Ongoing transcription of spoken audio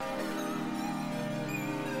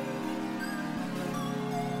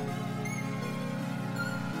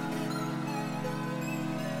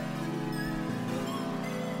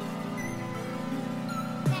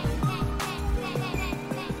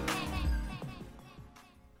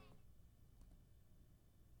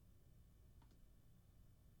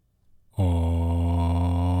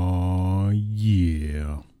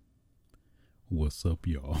What's up,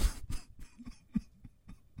 y'all?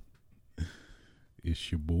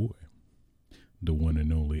 It's your boy, the one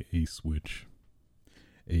and only A-Switch,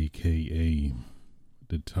 aka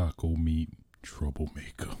the taco meat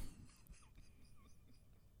troublemaker.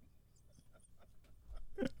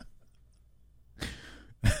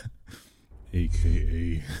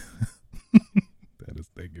 AKA that is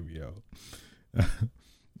taking me out.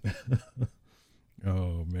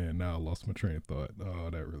 Oh man, now I lost my train of thought. Oh,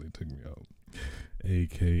 that really took me out.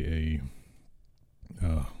 AKA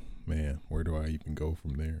oh man, where do I even go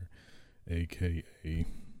from there? AKA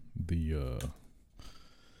the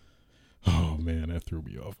oh man, that threw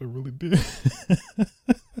me off. It really did.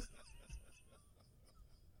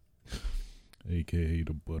 AKA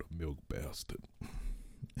the buttermilk bastard.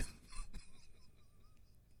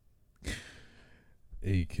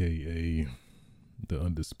 AKA the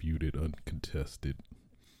undisputed, uncontested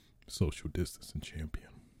social distancing champion.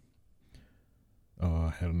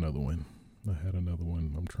 I had another one.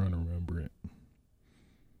 I'm trying to remember it.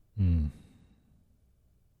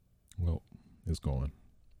 Well, it's gone.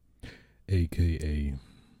 AKA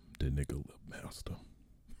the nigga lip master.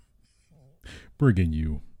 Bringing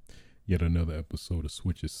you yet another episode of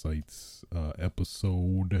Switches Sites.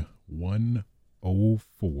 Episode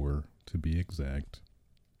 104 to be exact.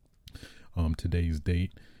 Today's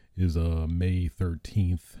date is May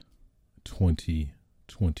 13th,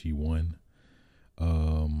 2021.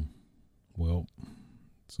 Well,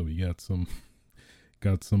 so we got some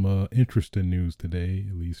interesting news today,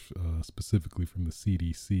 at least specifically from the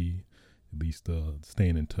CDC, at least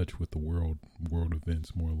staying in touch with the world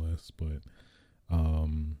events more or less. But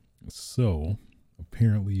so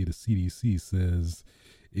apparently the CDC says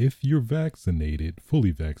if you're vaccinated,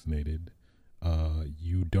 fully vaccinated,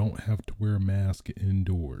 you don't have to wear a mask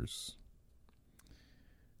indoors.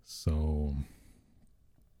 So,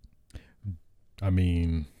 I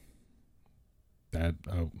mean, that,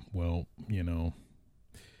 well, you know,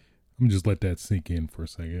 I'm just let that sink in for a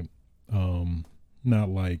second. Not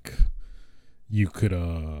like you could,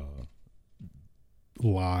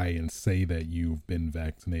 lie and say that you've been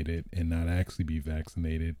vaccinated and not actually be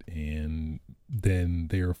vaccinated and then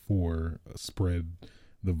therefore spread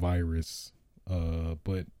the virus.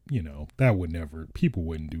 But you know, people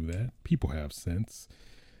wouldn't do that. People have sense,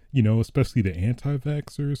 you know, especially the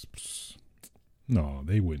anti-vaxxers. No,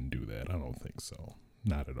 they wouldn't do that. I don't think so.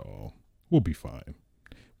 Not at all. We'll be fine.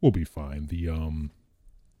 The,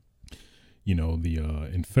 the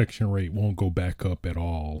infection rate won't go back up at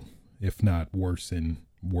all, if not worser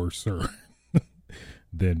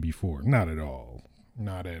than before. Not at all.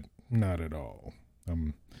 Not at all.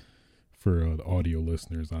 For the audio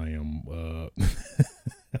listeners, I am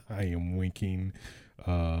I am winking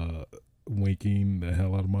the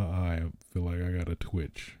hell out of my eye. I feel like I got a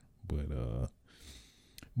twitch, but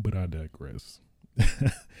I digress.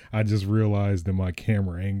 I just realized in my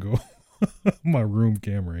camera angle, my room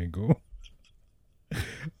camera angle,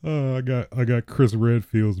 I got Chris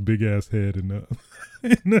Redfield's big ass head in the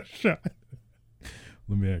shot.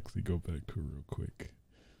 Let me actually go back to it real quick.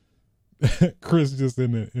 Chris just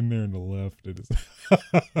in there in the left. It's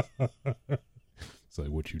like,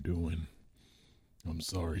 what you doing? I'm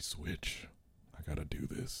sorry, Switch. I gotta do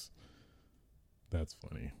this. That's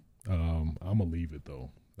funny. I'm gonna leave it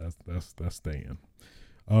though. That's staying.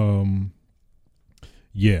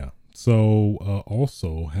 Yeah. So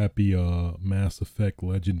also happy Mass Effect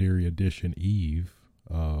Legendary Edition Eve.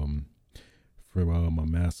 For my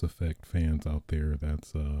Mass Effect fans out there,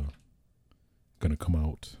 that's gonna come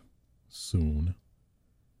out soon.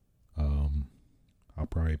 I'll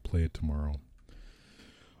probably play it tomorrow.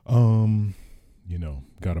 You know,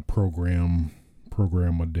 gotta program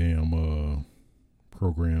my damn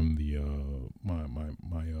program the my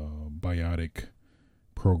biotic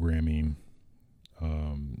programming.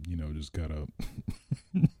 You know, just gotta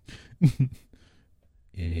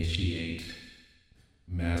initiate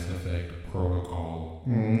Mass Effect protocol.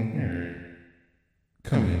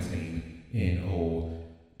 Commencing in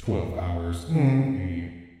 12 hours.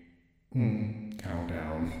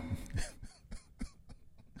 Countdown.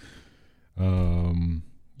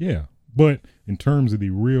 Yeah. But in terms of the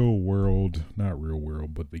real world, not real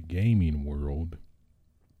world, but the gaming world,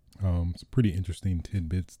 some pretty interesting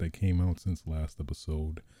tidbits that came out since last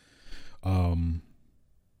episode.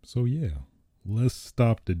 So yeah, let's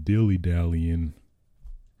stop the dilly-dallying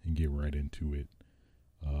and get right into it.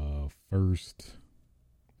 First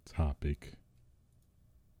topic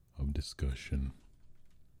of discussion.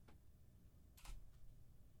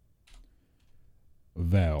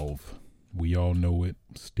 Valve. We all know it.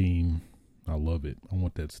 Steam. I love it. I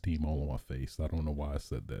want that steam all on my face. I don't know why I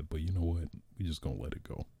said that, but you know what? We just gonna let it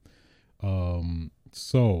go.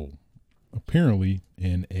 So apparently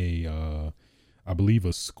in I believe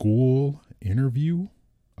a school interview,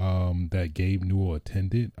 that Gabe Newell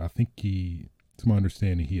attended. I think to my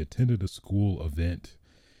understanding, he attended a school event,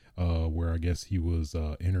 where I guess he was,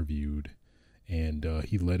 interviewed, and,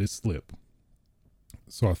 he let it slip.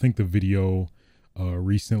 So I think the video,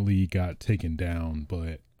 recently got taken down,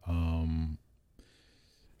 but,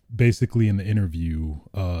 basically in the interview,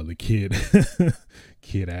 the kid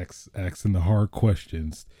asking the hard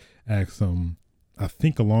questions, asks him, I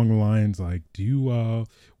think along the lines like,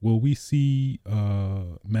 will we see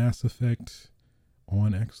Mass Effect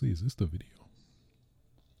on, actually, is this the video?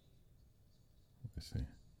 Let's see.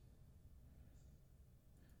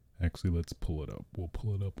 Actually, let's pull it up. We'll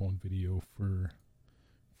pull it up on video for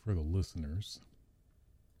the listeners.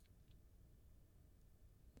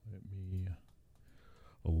 Let me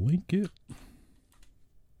link it.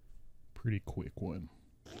 Pretty quick one.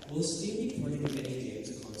 Will Steam be porting any games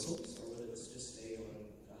to consoles, or will it just stay on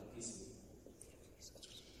PC?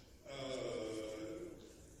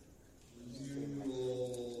 You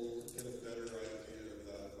will get a better idea of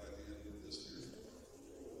that by the end of this year.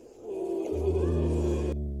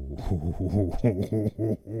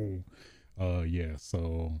 Yeah,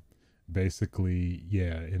 so basically,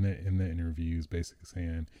 yeah, in the interviews, basically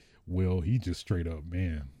saying, Will, he just straight up,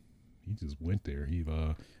 man, he just went there. He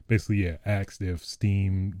basically, yeah, asked if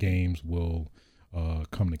Steam games will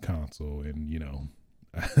come to console, and you know,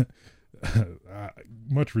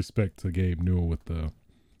 much respect to Gabe Newell with the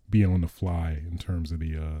being on the fly in terms of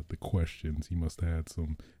the questions. He must have had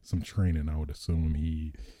some training, I would assume.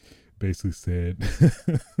 He basically said,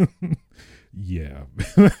 yeah,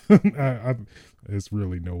 there's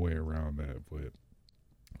really no way around that. But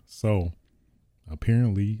so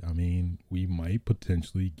apparently, I mean, we might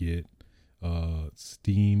potentially get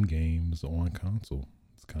Steam games on console.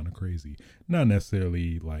 It's kind of crazy. Not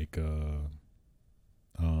necessarily like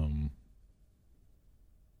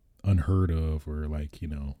unheard of or like, you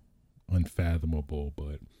know, unfathomable,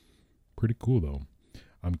 but pretty cool though.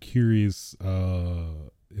 I'm curious,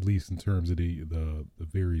 at least in terms of the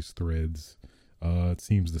various threads. It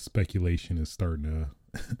seems the speculation is starting to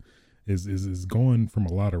is going from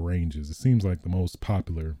a lot of ranges. It seems like the most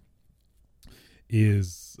popular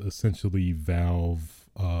is essentially Valve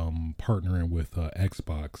partnering with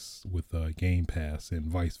Xbox with Game Pass and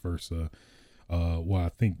vice versa. Well, I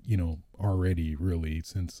think, you know, already really,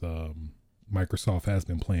 since Microsoft has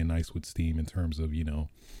been playing nice with Steam in terms of, you know,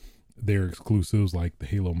 their exclusives like the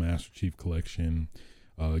Halo Master Chief Collection,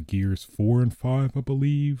 Gears 4 and 5, I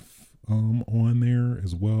believe, on there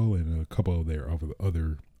as well, and a couple of their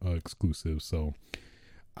other exclusives. So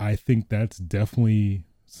I think that's definitely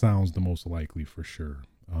sounds the most likely for sure.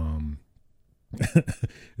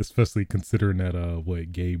 Especially considering that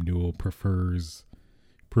what Gabe Newell prefers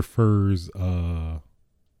the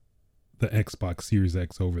Xbox Series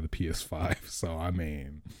X over the PS5. So I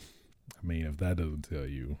mean if that doesn't tell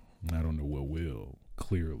you, I don't know what will.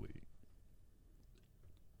 Clearly,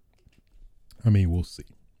 I mean, we'll see.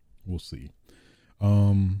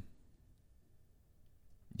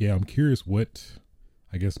 Yeah, I'm curious what,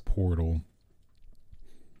 I guess, Portal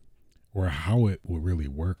or how it will really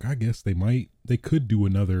work. I guess they could do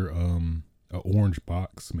another a orange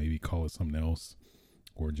box, maybe call it something else,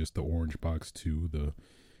 or just the orange box 2, the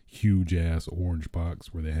huge ass orange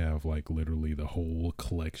box where they have like literally the whole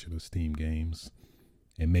collection of Steam games,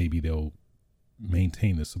 and maybe they'll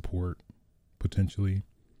maintain the support potentially.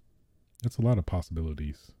 That's a lot of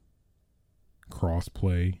possibilities.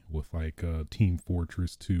 Crossplay with like Team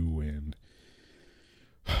Fortress 2 and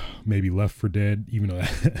maybe Left 4 Dead, even though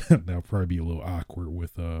that'll probably be a little awkward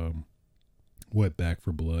with Back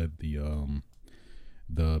 4 Blood,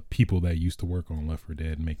 the people that used to work on Left 4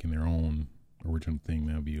 Dead making their own original thing.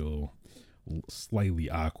 That'll be a little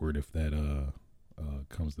slightly awkward if that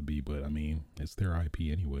comes to be, but I mean, it's their IP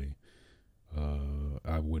anyway.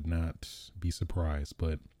 I would not be surprised,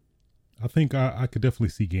 but I think I could definitely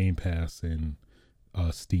see Game Pass and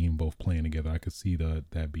Steam both playing together. I could see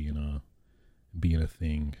that being a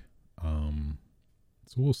thing.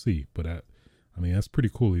 So we'll see, but I mean, that's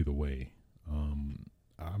pretty cool either way.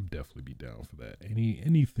 I'm definitely be down for that.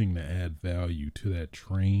 Anything to add value to that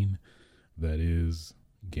train that is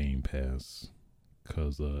Game Pass,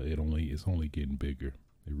 because it's only getting bigger.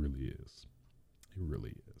 It really is.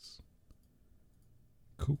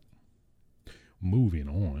 Cool. Moving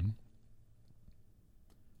on.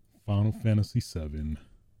 Final Fantasy VII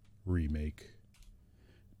Remake.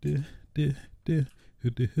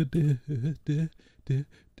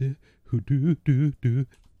 Do.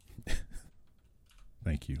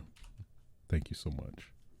 Thank you. Thank you so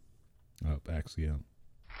much. Axiom.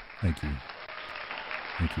 Thank you.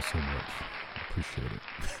 Thank you so much. I appreciate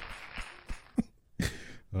it.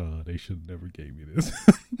 They should have never gave me this.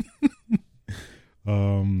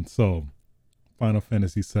 So Final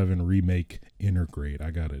Fantasy VII Remake Intergrade.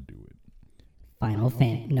 I gotta do it.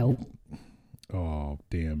 Nope. Oh,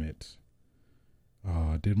 damn it.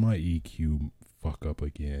 Did my EQ fuck up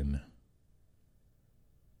again?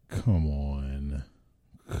 Come on.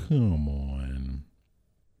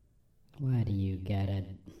 Why do you gotta...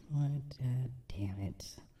 What? Damn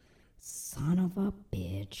it. Son of a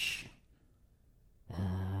bitch.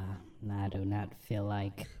 I do not feel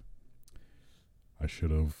like... I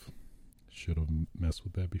should have messed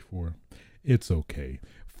with that before. It's okay.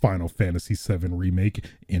 Final Fantasy VII Remake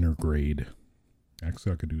Intergrade.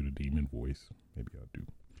 Actually, I could do the demon voice. Maybe I'll do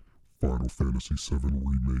Final Fantasy VII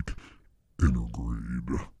Remake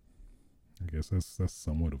Intergrade. I guess that's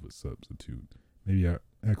somewhat of a substitute. Maybe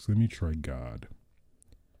let me try God.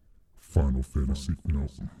 Final Fantasy no.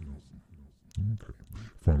 Okay.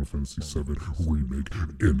 Final Fantasy VII Remake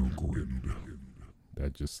Intergrade.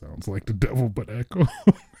 That just sounds like the devil, but echo.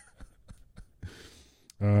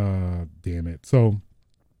 Damn it. So,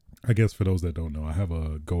 I guess for those that don't know, I have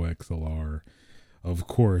a Go XLR. Of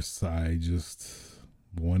course, I just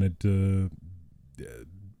wanted to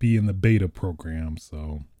be in the beta program,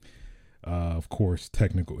 so of course,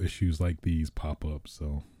 technical issues like these pop up.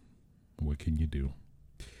 So, what can you do?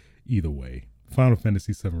 Either way, Final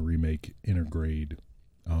Fantasy VII Remake Intergrade.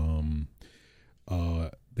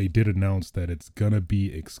 They did announce that it's gonna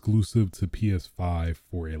be exclusive to PS5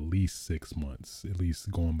 for at least 6 months, at least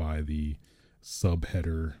going by the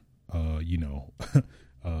subheader,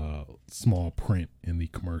 small print in the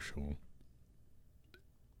commercial,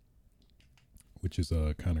 which is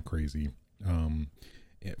kind of crazy.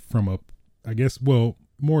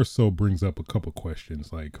 More so brings up a couple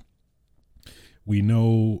questions. Like, we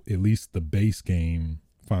know at least the base game,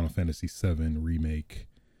 Final Fantasy VII Remake,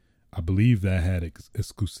 I believe that had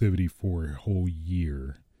exclusivity for a whole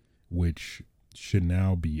year, which should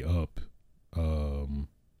now be up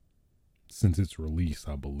since its release,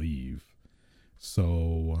 I believe.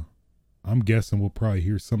 So I'm guessing we'll probably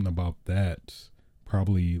hear something about that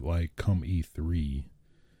probably like come E3.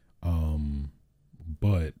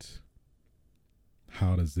 But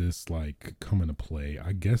how does this like come into play?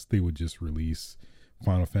 I guess they would just release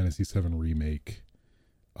Final Fantasy VII Remake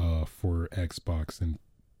for Xbox and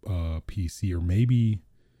PC, or maybe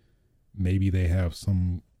they have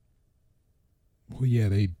some. Well, yeah,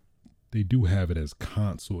 they do have it as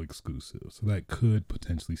console exclusive, so that could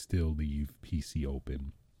potentially still leave PC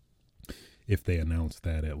open if they announce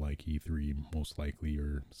that at like E3, most likely,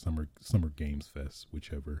 or Summer Games Fest,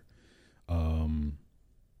 whichever.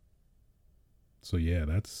 So yeah,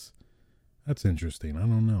 that's interesting. I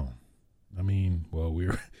don't know. I mean, well,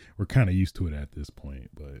 we're kind of used to it at this point,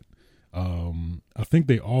 but I think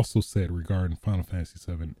they also said regarding Final Fantasy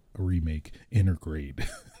VII Remake Intergrade.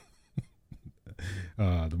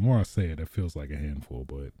 The more I say it, it feels like a handful,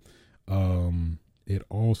 but it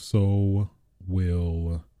also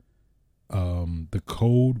will the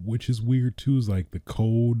code, which is weird too, is like the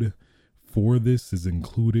code for this is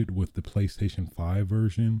included with the PlayStation 5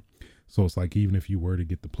 version. So it's like, even if you were to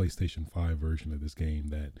get the PlayStation 5 version of this game,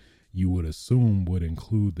 that you would assume would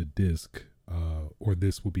include the disc, or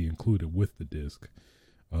this would be included with the disc,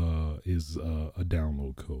 is a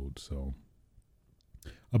download code. So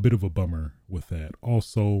a bit of a bummer with that.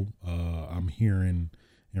 Also, I'm hearing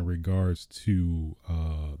in regards to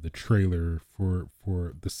the trailer for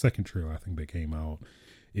the second trailer, I think that came out,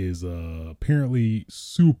 is apparently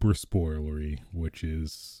super spoilery, which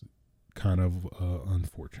is kind of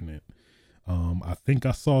unfortunate. I think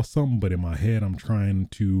I saw something, but in my head I'm trying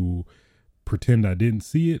to pretend I didn't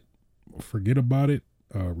see it, forget about it,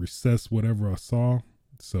 recess whatever I saw.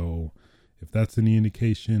 So if that's any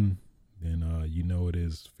indication, then you know it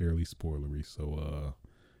is fairly spoilery. So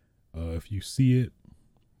if you see it,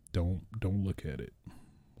 don't look at it.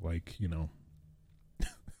 Like, you know,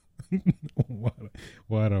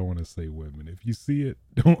 why do I want to say women? If you see it,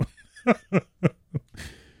 don't.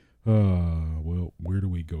 Well, where do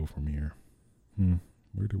we go from here?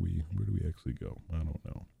 Where do we actually go? I don't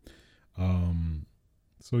know.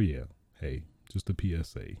 So yeah, hey, just a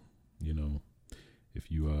PSA, you know, if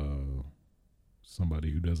you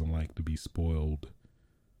somebody who doesn't like to be spoiled,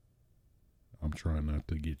 I'm trying not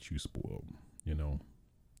to get you spoiled, you know,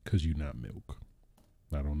 cause you're not milk.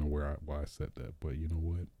 I don't know why I said that, but you know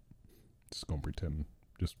what? Just gonna pretend.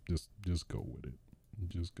 Just go with it.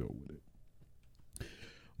 Just go with it.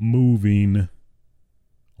 moving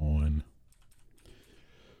on.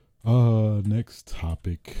 Next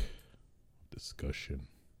topic discussion.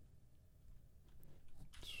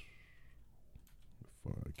 If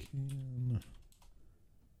I can.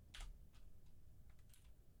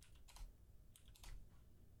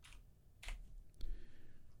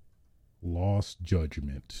 Lost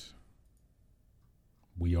Judgment.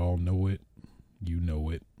 We all know it. You know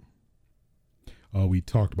it. We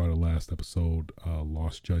talked about it last episode.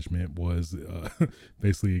 Lost Judgment was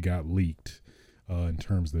basically it got leaked in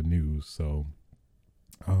terms of the news. So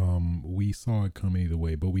we saw it come either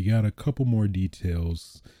way, but we got a couple more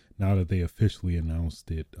details now that they officially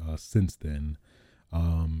announced it since then.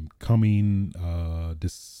 Coming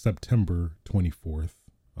this September 24th,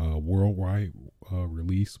 worldwide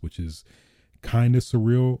release, which is kind of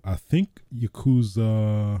surreal. I think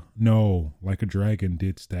Yakuza, no, Like a Dragon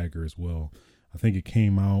did stagger as well. I think it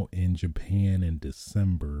came out in Japan in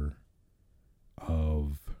December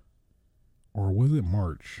of, or was it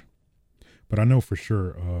March? But I know for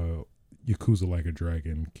sure Yakuza Like a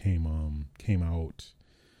Dragon came out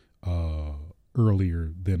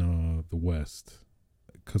earlier than the West,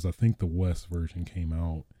 because I think the West version came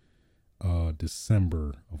out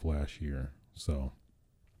December of last year. So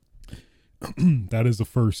that is the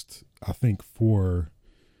first, I think, for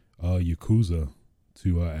Yakuza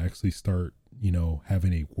to actually start,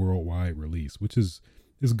 having a worldwide release, which is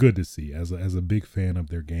good to see. As a big fan of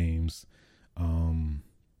their games,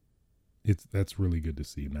 that's really good to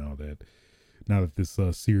see. Now that this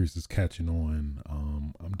series is catching on,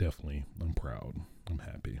 I'm proud. I'm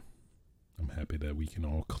happy that we can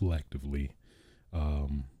all collectively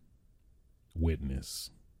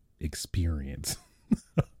witness, experience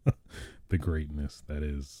the greatness that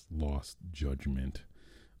is Lost Judgment.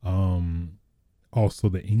 Also,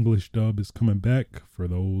 the English dub is coming back for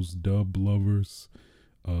those dub lovers.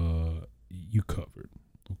 You covered,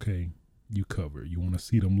 okay? You covered. You want to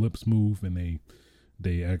see them lips move and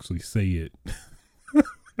they actually say it.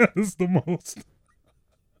 That is the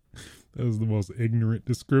most ignorant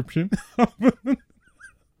description.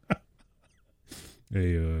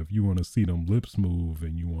 Hey, if you want to see them lips move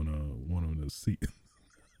and you want them to see,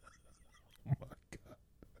 oh my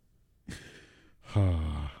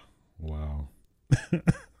god, wow,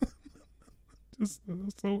 just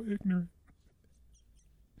so ignorant.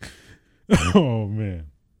 Oh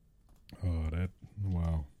man,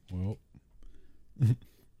 wow. Well,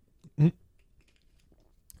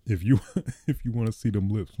 if you want to see them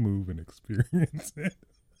lips move and experience it,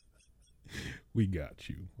 we got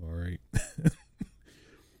you. All right.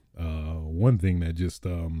 One thing that just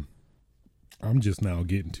I'm just now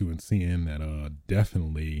getting to and seeing that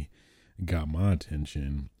definitely got my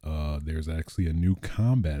attention. There's actually a new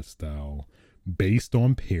combat style based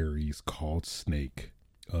on parries called Snake.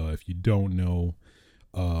 If you don't know,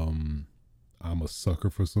 I'm a sucker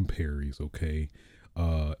for some parries, okay?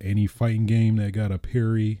 Any fighting game that got a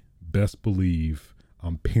parry, best believe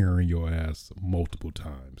I'm parrying your ass multiple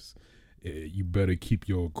times. You better keep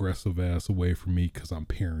your aggressive ass away from me, because I'm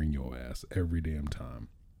parrying your ass every damn time.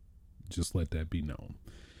 Just let that be known.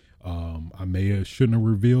 I shouldn't have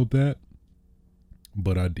revealed that,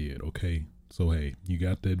 but I did, okay? So, hey, you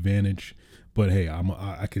got the advantage, but hey,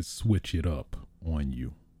 I could switch it up on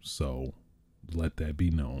you. So, let that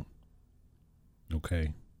be known.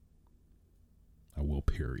 Okay? I will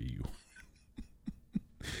parry you.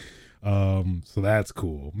 So that's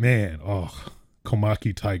cool. Man,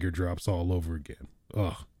 Komaki Tiger drops all over again.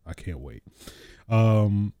 I can't wait.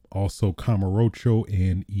 Also, Kamurocho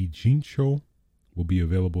and Ijincho will be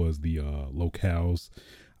available as the locales.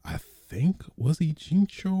 I think, was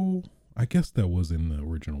Ijincho? I guess that was in the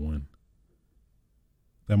original one.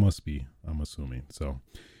 That must be, I'm assuming. So,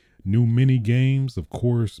 new mini games, of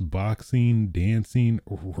course, boxing, dancing,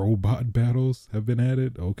 robot battles have been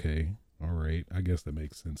added. Okay, all right. I guess that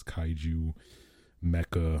makes sense. Kaiju,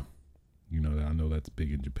 mecha. I know that's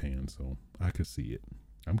big in Japan, so I could see it.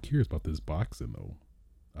 I'm curious about this boxing, though.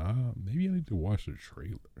 Maybe I need to watch the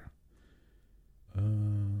trailer.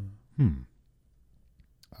 I'm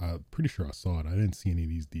pretty sure I saw it. I didn't see any of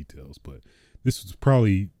these details, but this was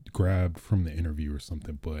probably grabbed from the interview or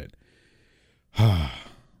something, but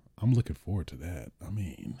I'm looking forward to that. I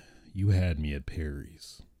mean, you had me at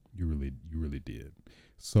parries. You really did.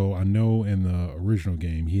 So I know in the original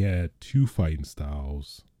game, he had 2 fighting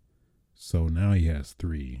styles. So now he has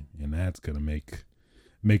 3, and that's going to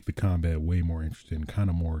make the combat way more interesting,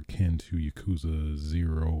 kind of more akin to Yakuza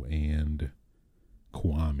 0 and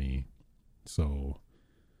Kiwami. So,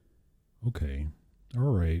 okay.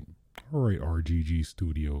 All right, RGG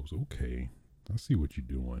Studios. Okay. I see what you're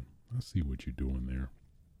doing. there.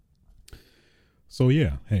 So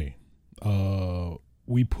yeah, hey,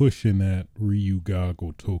 we pushing that Ryuga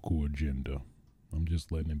Gotoku agenda. I'm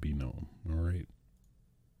just letting it be known. All right,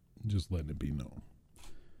 just letting it be known.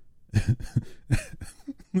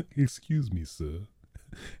 Excuse me, sir.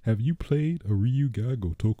 Have you played a Ryuga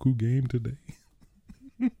Gotoku game today?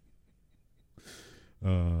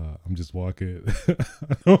 I'm just walking.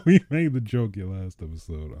 I know we made the joke your last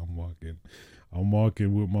episode. I'm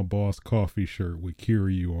walking with my Boss Coffee shirt with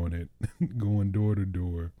Kiryu on it, going door to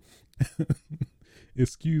door.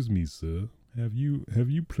 Excuse me, sir. Have you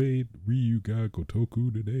played Ryuga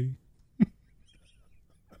Gotoku today?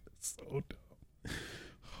 That's so dumb.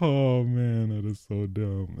 Oh man, that is so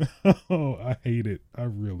dumb. Oh, I hate it. I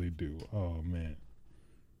really do. Oh man.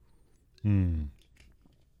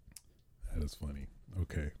 That is funny.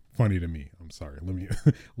 Okay. Funny to me. I'm sorry. Let me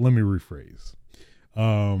let me rephrase.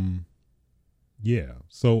 Yeah.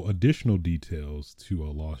 So additional details to a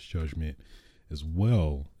Lost Judgment as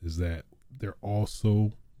well is that they're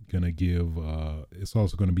also gonna give it's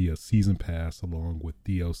also gonna be a season pass along with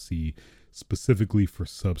DLC specifically for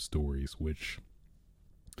sub stories, which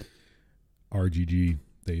RGG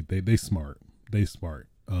they smart. They smart.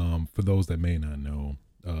 For those that may not know,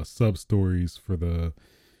 sub stories for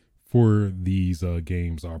these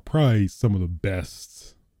games are probably some of the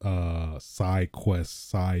best side quests,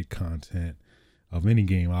 side content of any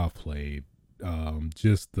game I've played.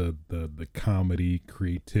 Just the comedy,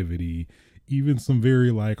 creativity, even some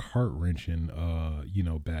very like heart-wrenching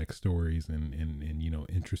backstories and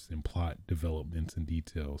interesting plot developments and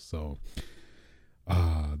details. So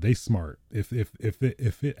they smart. If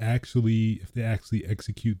they actually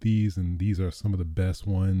execute these, and these are some of the best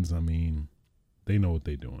ones, I mean, they know what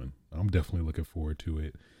they're doing. I'm definitely looking forward to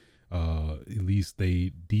it. At least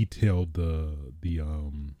they detailed the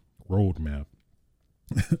roadmap.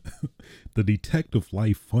 The Detective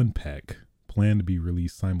Life Fun Pack planned to be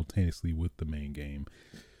released simultaneously with the main game.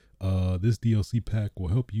 This DLC pack will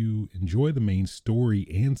help you enjoy the main story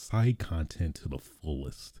and side content to the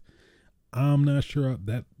fullest. I'm not sure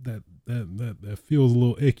that feels a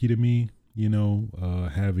little icky to me,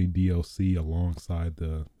 having DLC alongside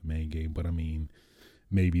the main game, but I mean,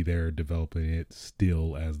 maybe they're developing it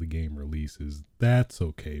still as the game releases. That's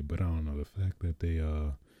okay, but I don't know, the fact that they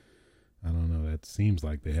I don't know, that seems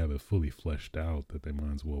like they have it fully fleshed out, that they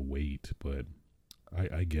might as well wait, but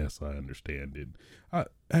I guess I understand it.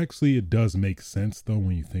 Actually, it does make sense though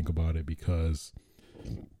when you think about it, because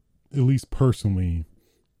at least personally,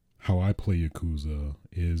 how I play Yakuza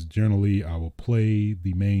is generally I will play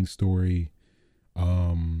the main story,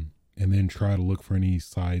 and then try to look for any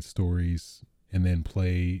side stories, and then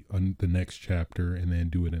play the next chapter, and then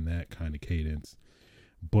do it in that kind of cadence.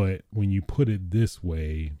 But when you put it this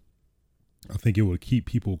way, I think it would keep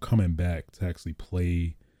people coming back to actually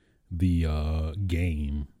play the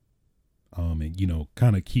game, and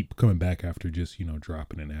kind of keep coming back after just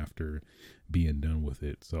dropping it after being done with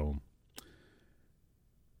it. So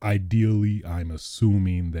ideally, I'm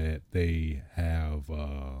assuming that they have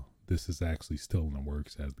this is actually still in the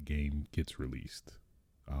works as the game gets released.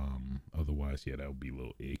 Otherwise, yeah, that would be a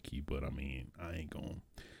little icky. But I mean,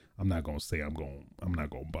 I'm not gonna say I'm not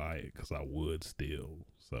gonna buy it, because I would still.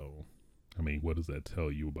 So, I mean, what does that tell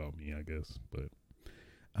you about me, I guess? But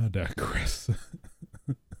I digress.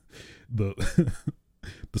 The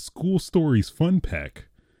School Stories Fun Pack.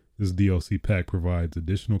 This DLC pack provides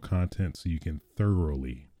additional content so you can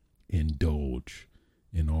thoroughly indulge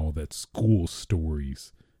in all that School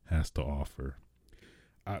Stories has to offer.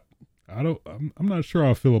 I'm not sure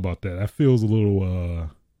how I feel about that. That feels a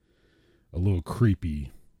little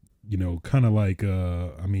creepy. Kind of like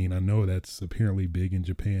I mean, I know that's apparently big in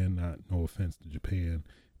Japan, no offense to Japan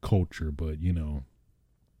culture, but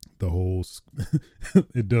the whole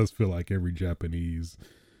it does feel like every Japanese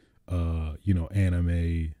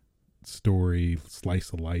anime story,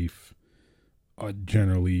 slice of life,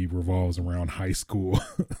 generally revolves around high school.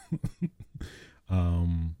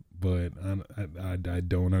 But I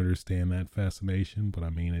don't understand that fascination, but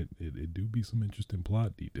I mean, it do be some interesting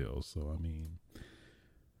plot details. So I mean,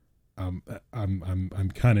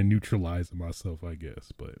 I'm kind of neutralizing myself, I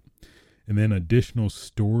guess. But and then additional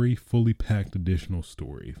story, fully packed additional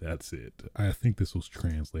story. That's it. I think this was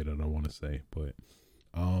translated, I want to say, but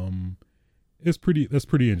that's pretty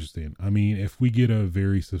interesting. I mean, if we get a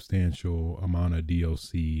very substantial amount of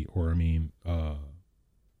DLC, or I mean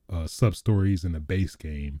sub stories in the base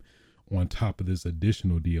game on top of this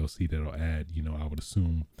additional DLC that'll add, I would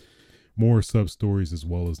assume more sub stories, as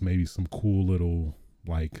well as maybe some cool little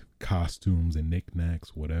like costumes and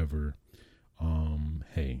knickknacks, whatever.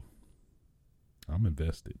 Hey, I'm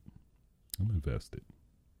invested.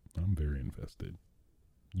 I'm very invested.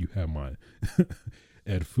 You have my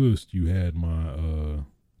at first you had my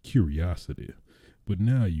curiosity, but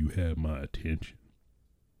now you have my attention.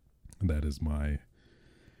 That is my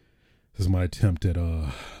attempt at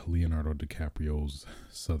Leonardo DiCaprio's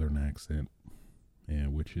southern accent,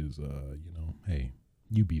 and which is hey,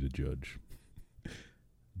 you be the judge.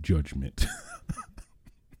 Judgment.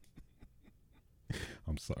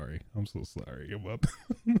 I'm sorry. I'm so sorry about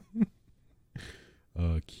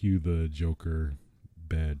cue the Joker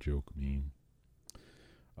bad joke meme.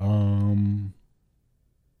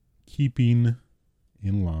 Keeping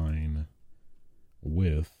in line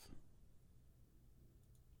with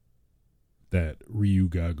that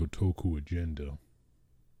Ryuga Gotoku agenda,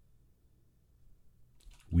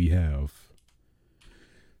 we have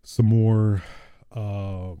some more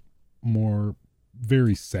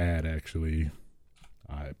very sad, actually,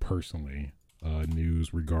 I personally,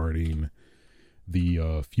 news regarding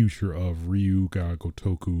the future of Ryuga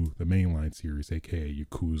Gotoku, the mainline series, aka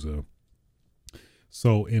Yakuza.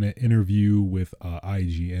 So in an interview with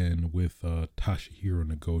IGN with Toshihiro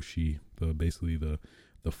Nagoshi, basically the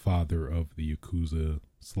father of the Yakuza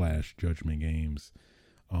 / Judgment games,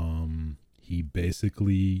 he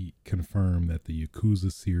basically confirmed that the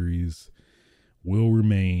Yakuza series will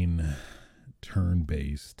remain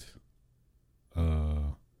turn-based,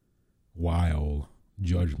 while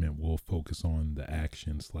Judgment will focus on the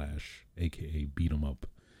action / aka beat 'em up,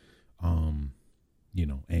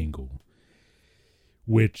 angle.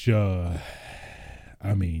 Which, I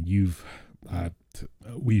mean,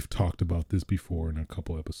 we've talked about this before in a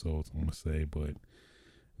couple episodes, I want to say, but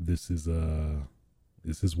this is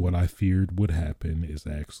what I feared would happen is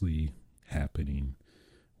actually happening,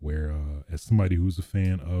 where, as somebody who's a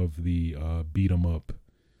fan of the, beat 'em up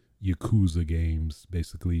Yakuza games,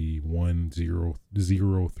 basically 0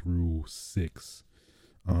 through 6,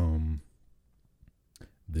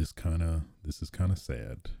 this is kind of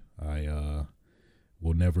sad. I,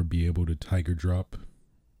 will never be able to Tiger Drop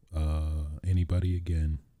anybody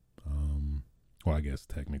again. Well, I guess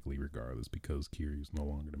technically regardless, because Kiryu's no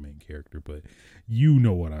longer the main character, but you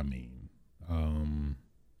know what I mean.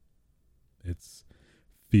 It's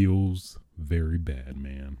feels very bad,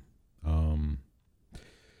 man.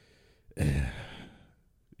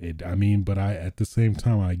 But at the same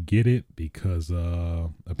time, I get it, because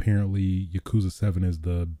apparently Yakuza 7 is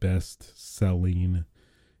the best selling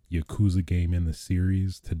Yakuza game in the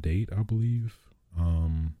series to date, I believe.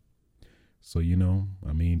 So,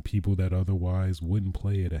 people that otherwise wouldn't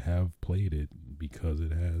play it have played it, because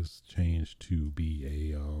it has changed to be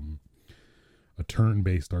a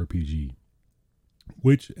turn-based RPG,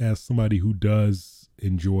 which, as somebody who does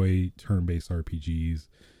enjoy turn-based RPGs,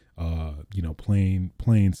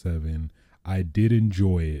 playing 7, I did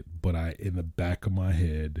enjoy it, but in the back of my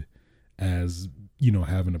head, as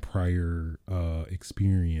having a prior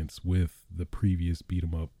experience with the previous beat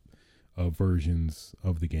 'em up versions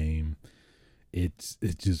of the game, I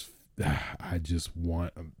just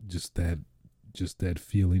want that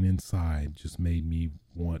feeling inside just made me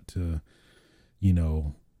want to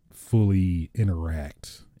fully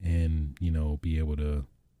interact and be able to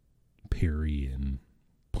parry and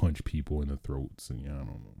punch people in the throats, and I don't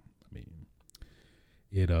know. I mean,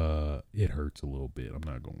 it hurts a little bit. I'm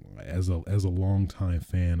not gonna lie. As a longtime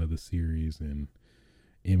fan of the series and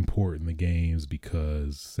importing the games,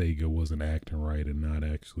 because Sega wasn't acting right and not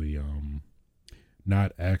actually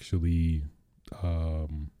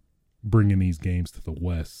bringing these games to the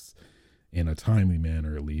West in a timely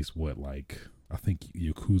manner, at least. I think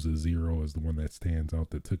Yakuza 0 is the one that stands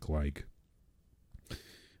out, that took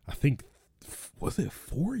was it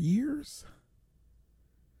 4 years?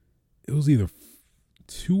 It was either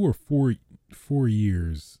 2 or 4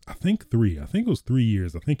 years. I think 3. I think it was 3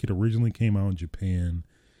 years. I think it originally came out in Japan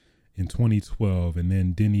in 2012, and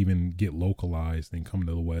then didn't even get localized and come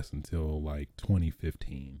to the West until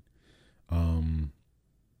 2015.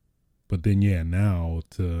 But then now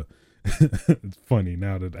it's funny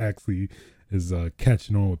now that actually is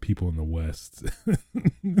catching on with people in the West.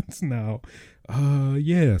 It's now,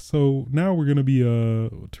 so now we're gonna be a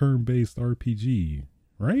turn-based RPG,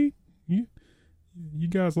 right? You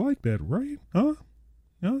guys like that, right? Huh?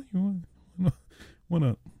 You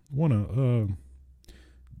wanna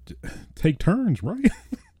take turns, right?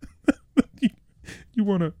 you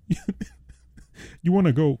wanna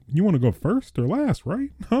go first or last,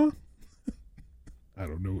 right? Huh? I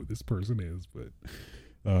don't know who this person is, but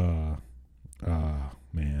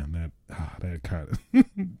man, that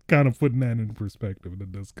kind of putting that in perspective,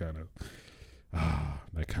 that does kind of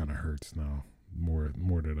that kind of hurts now, more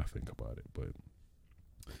that I think about it. But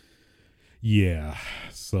Yeah,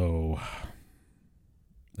 so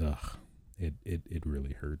it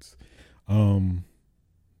really hurts. Um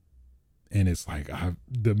and it's like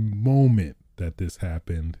the moment that this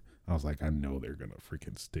happened, I was like, I know they're gonna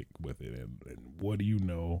freaking stick with it. And what do you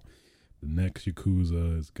know? The next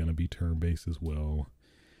Yakuza is gonna be turn based as well.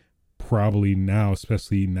 Probably now,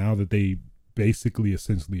 especially now that they basically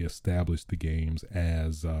essentially established the games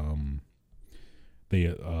as they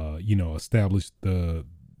established the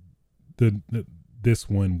this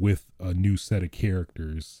one with a new set of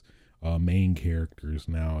characters, main characters.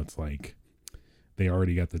 Now it's like they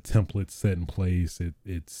already got the templates set in place.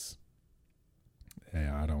 It's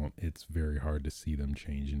it's very hard to see them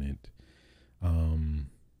changing it.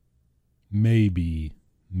 Maybe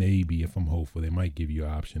if I'm hopeful, they might give you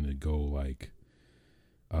an option to go like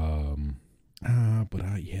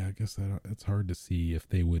I guess it's hard to see if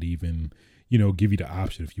they would even, give you the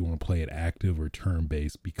option if you want to play it active or turn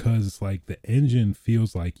based, because it's like the engine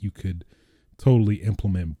feels like you could totally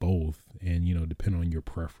implement both, and depending on your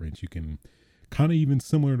preference, you can kind of even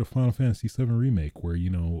similar to Final Fantasy VII Remake, where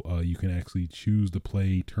you can actually choose to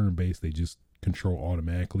play turn based. They just control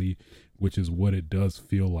automatically, which is what it does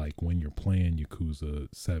feel like when you're playing Yakuza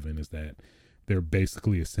 7, is that they're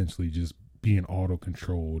basically essentially just being auto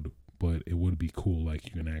controlled. But it would be cool, like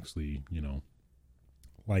you can actually,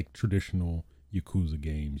 like traditional Yakuza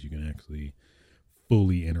games, you can actually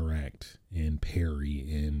fully interact and parry,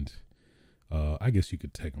 and I guess you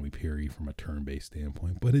could technically parry from a turn-based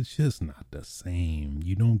standpoint, but it's just not the same.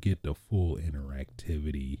 You don't get the full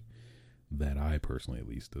interactivity that I personally at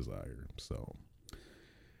least desire. So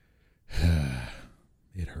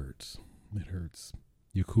it hurts. It hurts.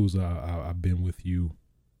 Yakuza, I've been with you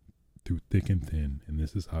through thick and thin, and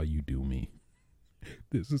this is how you do me.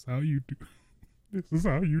 This is how you do. This is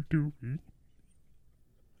how you do me.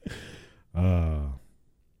 Well,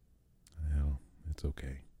 it's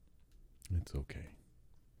okay. It's okay.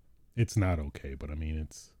 It's not okay, but I mean,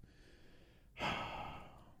 it's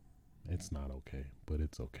not okay, but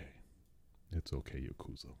it's okay. It's okay,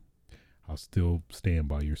 Yakuza. I'll still stand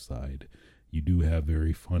by your side. You do have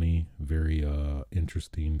very funny, very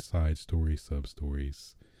interesting side stories, sub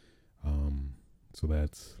stories. So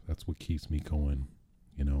that's what keeps me going.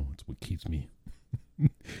 It's what keeps me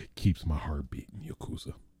keeps my heart beating.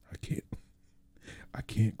 Yakuza. I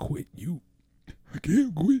can't quit you. I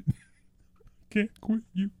can't quit. Can't quit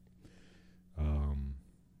you.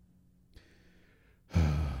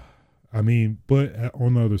 I mean, but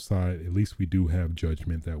on the other side, at least we do have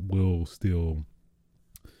Judgment that will still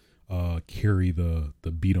carry the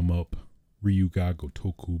beat 'em up Ryuga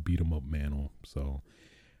Gotoku beat 'em up mantle. So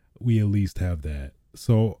we at least have that.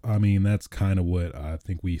 So I mean, that's kind of what I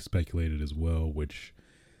think we speculated as well, which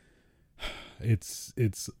it's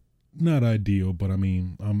not ideal, but I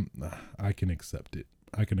mean, I can accept it.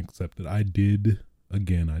 I did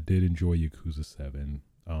enjoy Yakuza 7.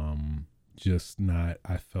 Just not,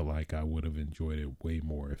 I felt like I would have enjoyed it way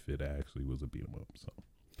more if it actually was a beat 'em up. So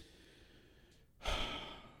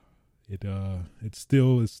it's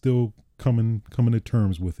still coming to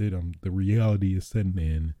terms with it. The reality is setting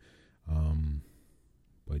in.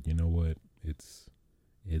 But you know what? It's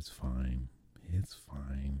fine. It's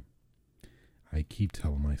fine. I keep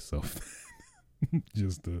telling myself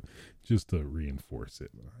that just to reinforce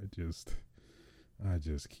it. I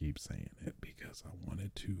just keep saying it because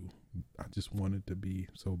I just wanted to be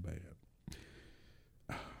so bad.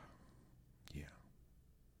 Yeah.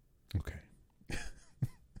 Okay.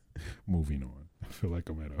 Moving on. I feel like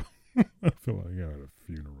I'm at a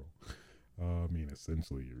funeral. I mean,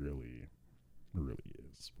 essentially, it really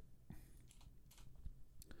is.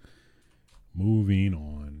 Moving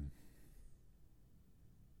on.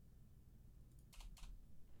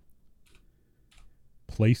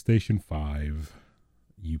 PlayStation 5.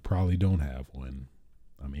 You probably don't have one.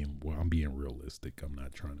 I mean, well, I'm being realistic. I'm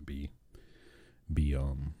not trying to be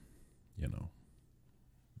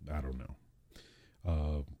I don't know.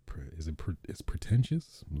 Is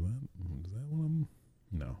pretentious? Is that what I'm?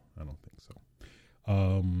 No, I don't think so.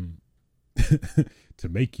 To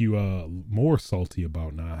make you more salty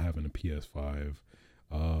about not having a PS5,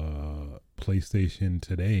 PlayStation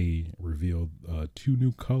today revealed 2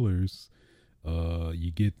 new colors.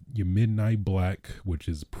 You get your Midnight Black, which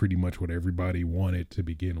is pretty much what everybody wanted to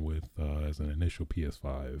begin with as an initial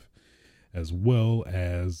PS5, as well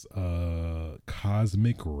as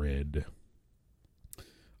Cosmic Red.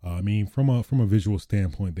 I mean, from a visual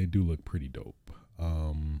standpoint, they do look pretty dope.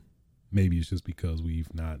 Maybe it's just because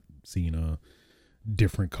we've not seen a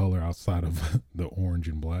different color outside of the orange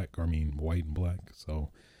and black, white and black.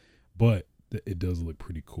 So, but it does look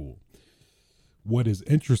pretty cool. what is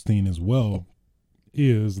interesting as well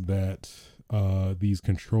is that these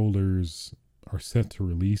controllers are set to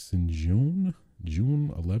release in June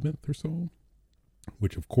 11th or so,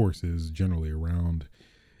 which of course is generally around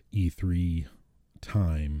E3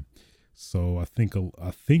 time. So I think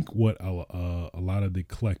what a lot of the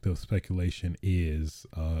collective speculation is,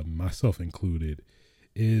 myself included,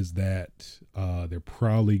 is that they're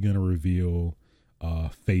probably going to reveal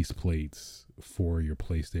face plates for your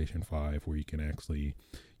PlayStation 5, where you can actually,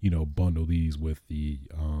 bundle these with the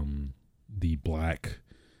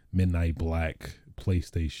midnight black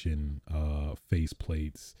PlayStation face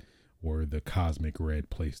plates, or the cosmic red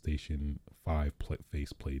PlayStation 5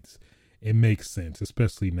 face plates. It makes sense,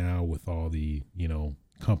 especially now with all the,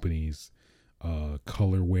 companies,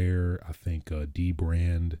 Colorware, I think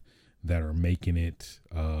D-Brand, that are making it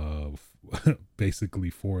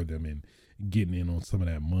basically for them and getting in on some of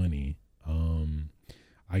that money.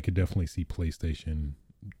 I could definitely see PlayStation,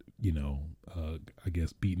 I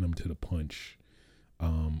guess beating them to the punch.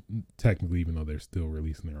 Technically, even though they're still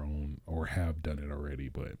releasing their own or have done it already,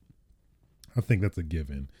 but I think that's a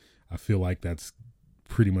given. I feel like that's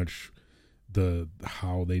pretty much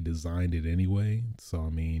how they designed it anyway. So I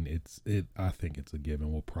mean, I think it's a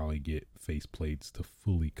given. We'll probably get face plates to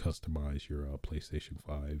fully customize your PlayStation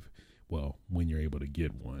 5. Well, when you're able to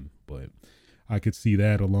get one, but I could see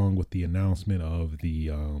that along with the announcement of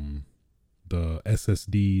the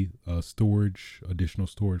SSD storage, additional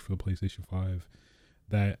storage for the PlayStation 5.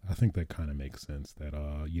 That I think that kind of makes sense. That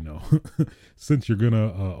since you're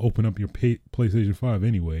gonna open up your PlayStation 5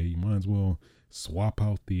 anyway, you might as well swap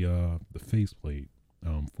out the faceplate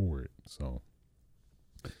for it. So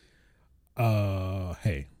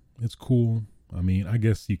hey, it's cool. I mean, I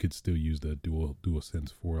guess you could still use the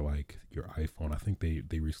DualSense for like your iPhone. I think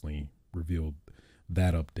they recently revealed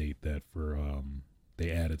that update that for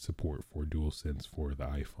they added support for DualSense for the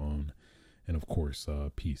iPhone, and of course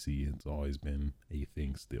PC has always been a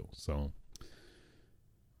thing still. So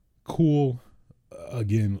cool.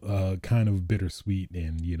 Again, kind of bittersweet,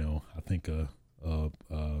 and I think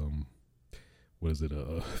what is it,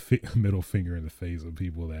 a middle finger in the face of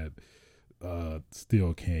people that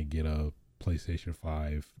still can't get a PlayStation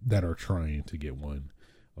 5, that are trying to get one,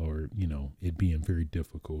 or it being very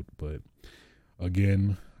difficult. But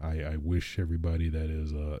again, I wish everybody that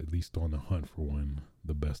is at least on the hunt for one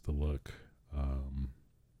the best of luck,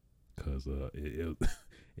 because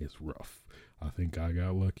it's rough. I think I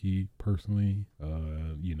got lucky personally,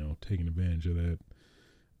 taking advantage of that.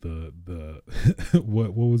 The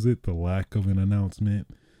what was it? The lack of an announcement,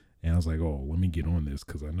 and I was like, oh, let me get on this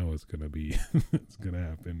because I know it's gonna be it's gonna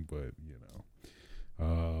happen. But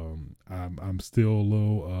I'm still a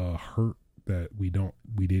little hurt that we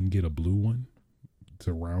didn't get a blue one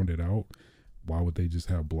to round it out. Why would they just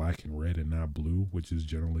have black and red and not blue, which is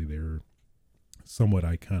generally their somewhat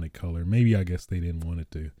iconic color? Maybe I guess they didn't want it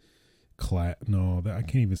to no, I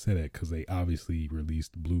can't even say that, because they obviously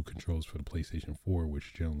released blue controls for the PlayStation 4,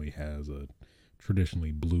 which generally has a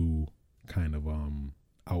traditionally blue kind of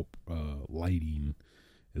lighting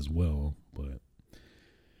as well. But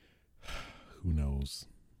who knows?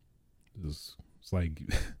 It's like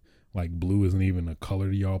like blue isn't even a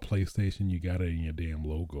color to y'all PlayStation. You got it in your damn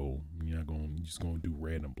logo. You're just gonna do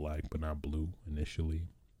red and black, but not blue initially.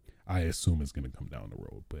 I assume it's gonna come down the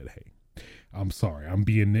road, but hey. I'm sorry, I'm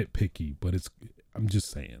being nitpicky, but I'm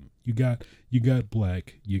just saying, you got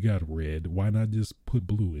black, you got red, why not just put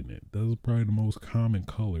blue in it? Those are probably the most common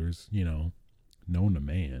colors, known to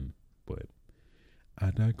man. But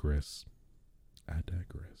I digress.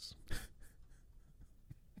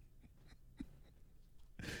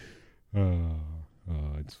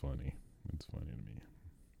 It's funny to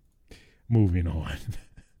me. Moving on.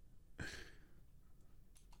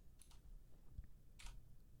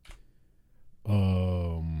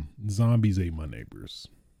 Zombies ate my neighbors.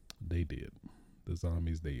 They did. The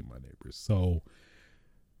zombies, they ate my neighbors. So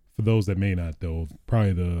for those that may not know,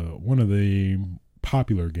 probably one of the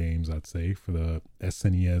popular games, I'd say, for the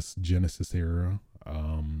SNES Genesis era,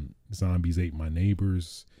 Zombies Ate My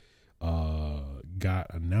Neighbors got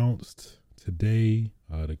announced today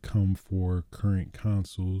to come for current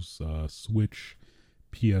consoles, Switch,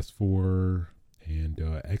 PS4, and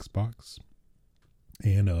Xbox,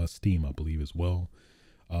 and Steam, I believe, as well.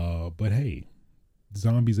 But hey,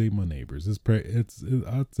 Zombies Ate My Neighbors. I'd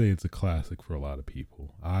say it's a classic for a lot of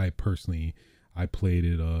people. I personally, I played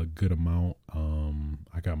it a good amount.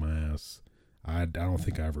 I got my ass. I don't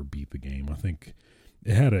think I ever beat the game. I think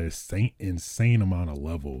it had an insane amount of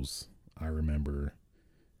levels. I remember.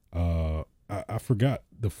 I forgot,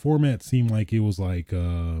 the format seemed like it was like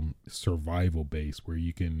survival based, where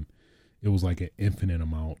you can it was like an infinite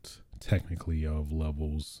amount technically of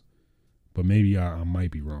levels, but maybe I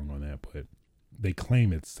might be wrong on that, but they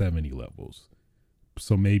claim it's 70 levels.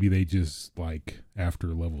 So maybe they just like after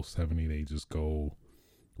level 70, they just go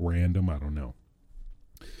random. I don't know.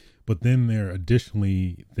 But then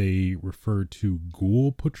they refer to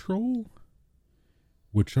Ghoul Patrol,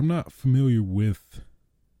 which I'm not familiar with.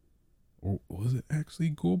 Or was it actually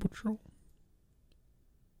Ghoul Patrol?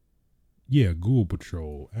 Yeah, Ghoul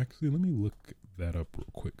Patrol. Actually, let me look that up real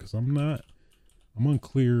quick because I'm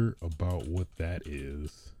unclear about what that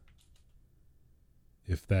is.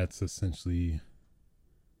 If that's essentially,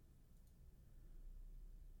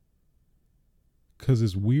 because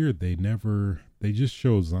it's weird, they just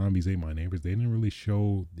showed Zombies Ate My Neighbors. They didn't really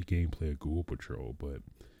show the gameplay of Ghoul Patrol, but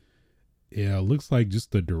yeah, it looks like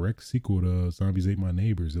just the direct sequel to Zombies Ate My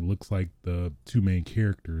Neighbors. It looks like the two main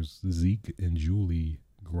characters, Zeke and Julie,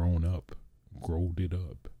 growed it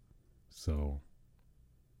up. So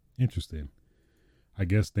interesting. I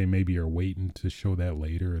guess they maybe are waiting to show that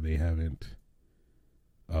later, or they haven't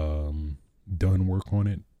done work on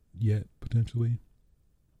it yet, potentially.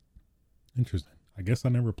 Interesting. I guess I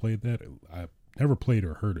never played that. I never played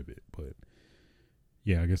or heard of it, but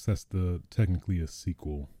yeah, I guess that's technically a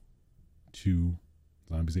sequel to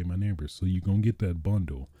Zombies Ate My Neighbors. So you're gonna get that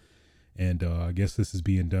bundle, and I guess this is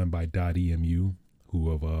being done by .emu,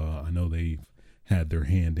 who I know they've had their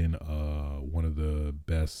hand in one of the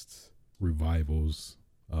best revivals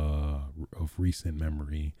of recent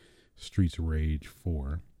memory, Streets of Rage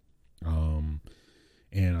 4.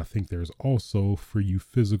 And I think there's also, for you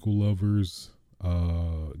physical lovers,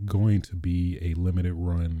 going to be a limited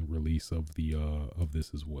run release of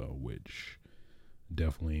this as well, which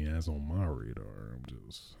definitely is on my radar. I'm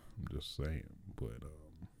just saying, but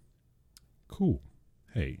cool.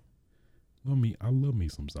 Hey, I love me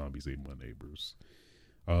some Zombies Ate My Neighbors.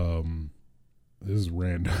 This is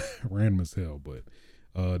random as hell, but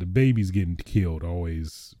the babies getting killed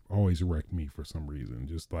always wrecked me for some reason.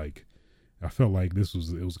 Just like, I felt like it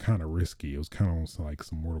was kind of risky. It was kind of like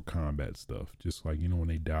some Mortal Kombat stuff. Just like, when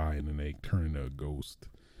they die and then they turn into a ghost.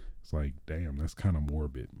 It's like, damn, that's kind of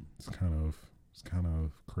morbid. It's kind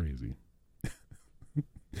of crazy.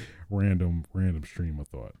 Random stream of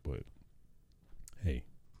thought, but hey,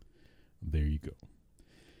 there you go.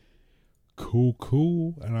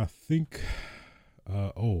 Cool. And I think,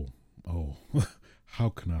 how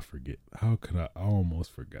can I forget? I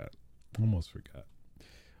almost forgot.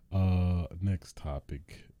 Next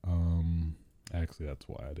topic. Actually, that's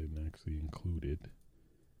why I didn't actually include it.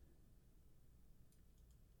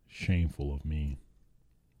 Shameful of me.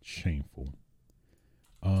 Shameful.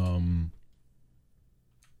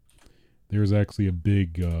 There's actually a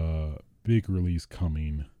big release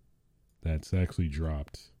coming that's actually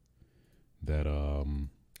dropped that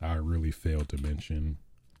I really failed to mention.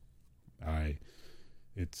 I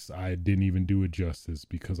didn't even do it justice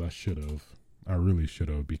because I should have. I really should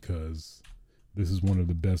have, because this is one of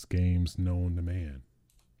the best games known to man,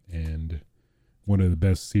 and one of the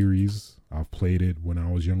best series. I've played it when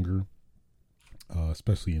I was younger,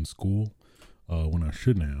 especially in school, when I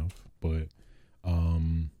shouldn't have. But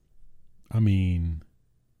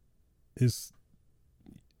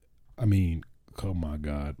oh my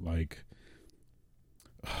God, like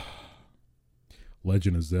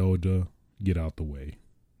Legend of Zelda, get out the way.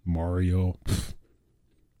 Mario,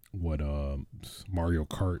 Mario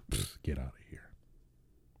Kart, get out of here.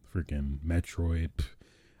 Freaking Metroid,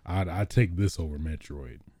 I'd take this over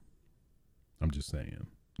Metroid. I'm just saying.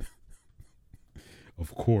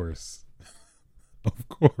 Of course.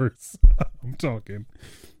 I'm talking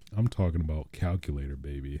about Calculator,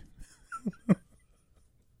 baby.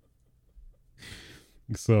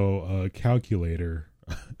 So, Calculator,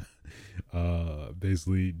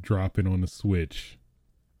 basically dropping on the Switch,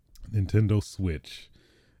 Nintendo Switch.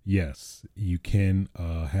 Yes, you can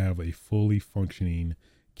have a fully functioning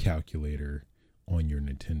calculator on your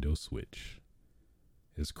Nintendo Switch.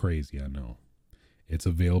 It's crazy, I know. It's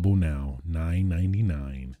available now,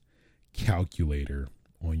 $9.99 calculator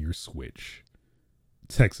on your Switch.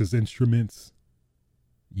 Texas Instruments,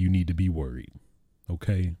 you need to be worried.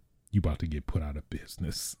 Okay? You about to get put out of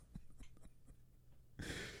business.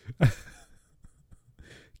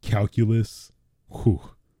 Calculus, whew.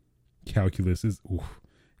 Calculus is, ooh.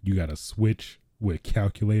 You got a Switch with a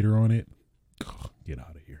calculator on it. Oh, get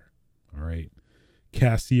out of here. All right.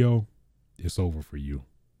 Casio, it's over for you.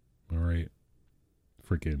 All right.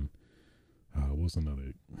 Freaking, what's one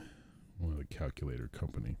of the calculator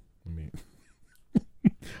company?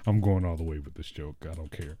 I'm going all the way with this joke. I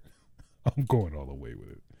don't care. I'm going all the way with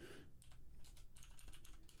it.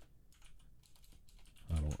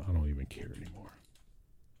 I don't even care.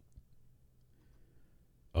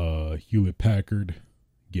 Hewlett Packard,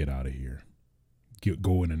 get out of here.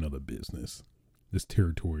 Go in another business. This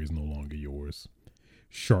territory is no longer yours.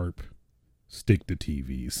 Sharp, stick to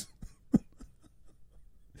TVs.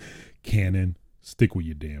 Canon, stick with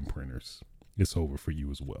your damn printers. It's over for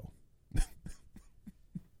you as well.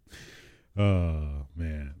 Oh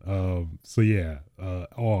man. So yeah.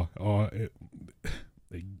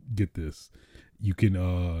 Get this. You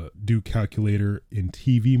can do calculator in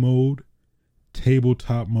TV mode,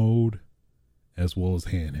 tabletop mode, as well as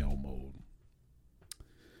handheld mode.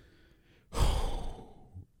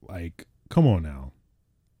 Like, come on now.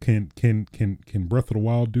 Can Breath of the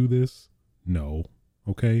Wild do this? No.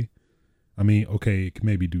 Okay. I mean, okay, it can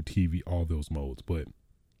maybe do TV, all those modes, but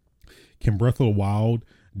can Breath of the Wild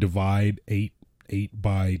divide 8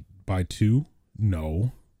 by 2?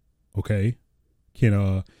 No. Okay.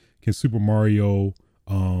 Can Super Mario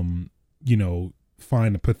find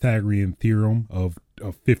the Pythagorean theorem of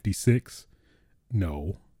 56?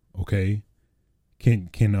 No. Okay. Can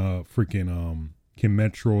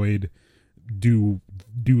Metroid do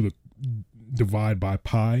the divide by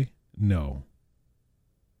pi? No.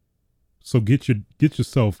 So get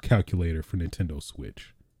yourself calculator for Nintendo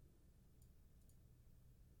Switch.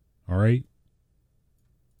 All right?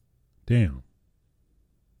 Damn.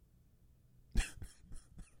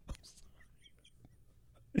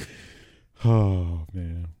 Oh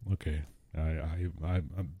man. Okay. I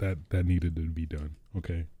that needed to be done.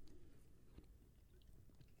 Okay.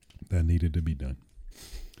 That needed to be done.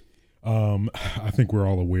 I think we're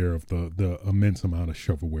all aware of the immense amount of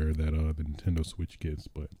shovelware that the Nintendo Switch gets,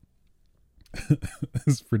 but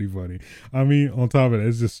it's pretty funny. I mean, on top of it,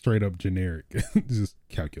 it's just straight up generic. It's just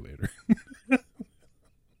calculator.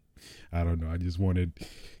 I don't know. I just wanted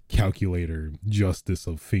calculator justice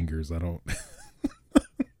of fingers. I don't.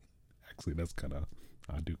 Actually, that's kind of.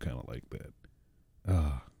 I do kind of like that.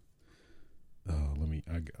 Let me.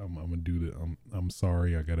 I'm gonna do the. I'm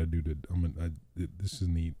sorry. I gotta do the. This is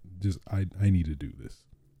neat. I need to do this.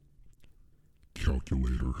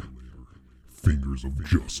 Calculator. Fingers of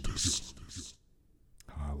justice.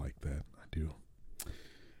 I like that. I do.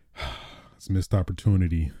 It's a missed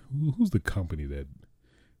opportunity. Who's the company that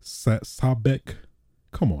Sabek?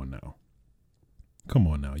 Come on now.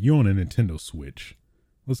 You're on a Nintendo Switch.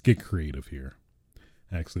 Let's get creative here.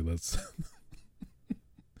 Actually, let's.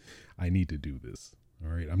 I need to do this.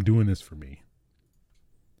 All right, I'm doing this for me.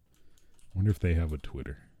 I wonder if they have a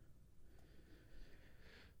Twitter.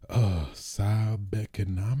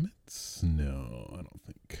 Sabeconomics? No, I don't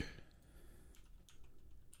think.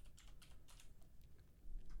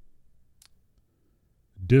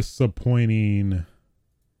 Disappointing.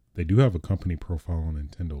 They do have a company profile on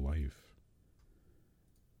Nintendo Life.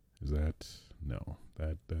 Is that no?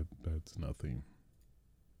 That's nothing.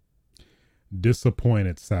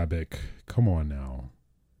 Disappointed, Sabek. Come on now.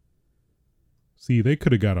 See, they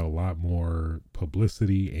could have got a lot more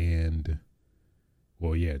publicity and,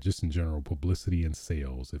 well, yeah, just in general, publicity and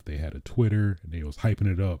sales if they had a Twitter and they was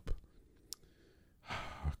hyping it up.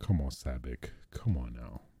 Come on, Sabek. Come on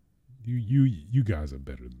now. You guys are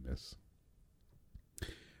better than this.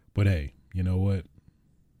 But hey, you know what?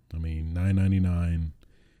 I mean, $9.99.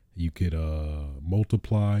 You could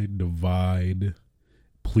multiply, divide.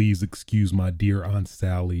 Please excuse my dear Aunt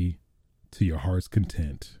Sally to your heart's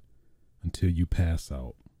content until you pass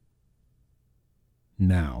out.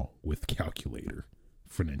 Now with calculator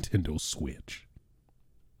for Nintendo Switch.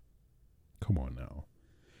 Come on now.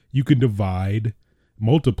 You can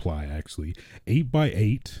multiply actually, 8 by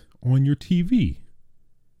 8 on your TV.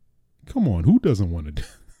 Come on, who doesn't want to do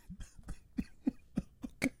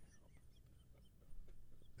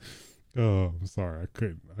Oh, I'm sorry.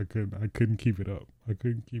 I couldn't keep it up.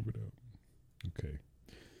 Okay.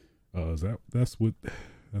 That's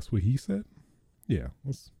what he said? Yeah.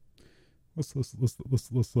 Let's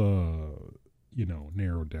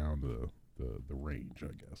narrow down the range,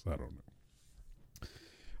 I guess. I don't know.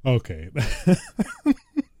 Okay. Let's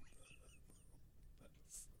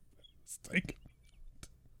take it.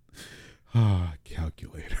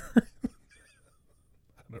 Calculator.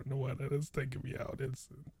 I don't know why that is taking me out. It's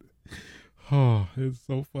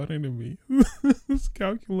so funny to me. This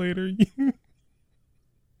calculator.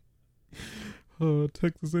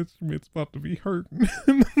 Texas Instruments about to be hurting.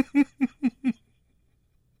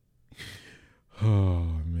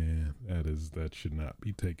 Oh man, that should not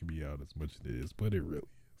be taking me out as much as it is, but it really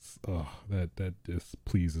is. Oh, that just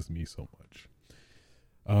pleases me so much.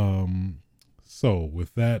 So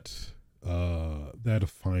with that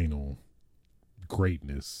final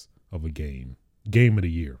greatness of a game of the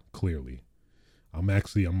year, clearly. I'm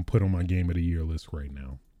gonna put on my game of the year list right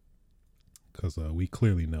now. because we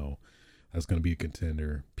clearly know that's going to be a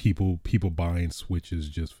contender. People buying Switches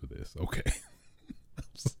just for this. Okay. I'm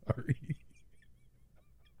sorry.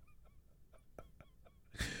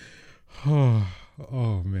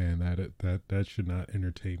 Oh man, that should not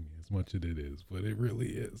entertain me as much as it is, but it really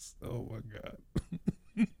is. Oh my god.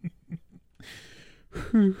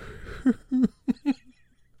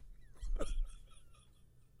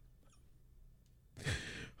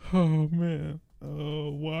 Oh man.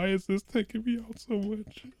 Oh, why is this taking me out so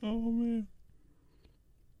much? Oh man.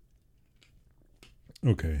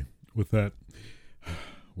 Okay, with that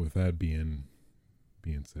being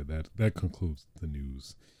said, that concludes the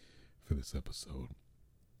news for this episode.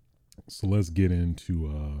 So let's get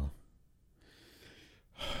into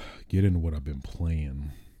what I've been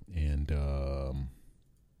playing, and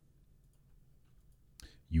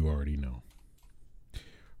you already know.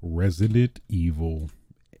 Resident Evil.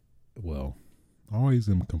 Well, I always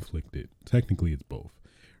am conflicted. Technically, it's both.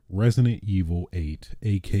 Resident Evil 8,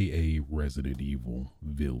 aka Resident Evil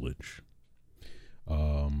Village,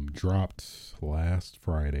 dropped last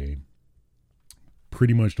Friday.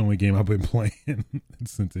 Pretty much the only game I've been playing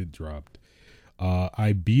since it dropped.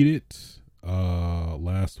 I beat it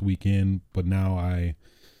last weekend, but now I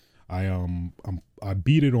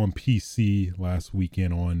beat it on PC last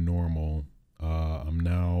weekend on normal. I'm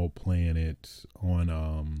now playing it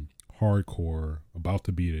on hardcore, about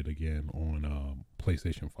to beat it again on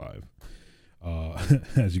PlayStation 5.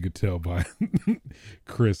 As you could tell by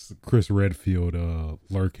Chris Redfield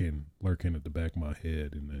lurking at the back of my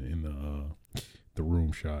head in the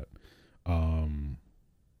room shot. I'm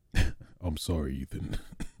sorry, Ethan.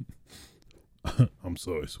 I'm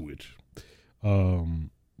sorry, Switch.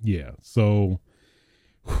 Yeah, so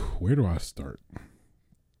where do I start?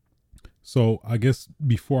 So I guess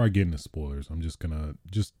before I get into spoilers, I'm just gonna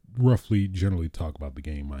roughly generally talk about the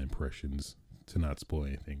game, my impressions, to not spoil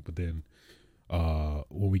anything. But then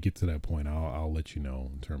when we get to that point, I'll let you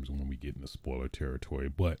know in terms of when we get into spoiler territory.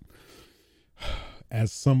 But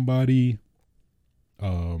as somebody,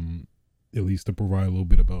 at least to provide a little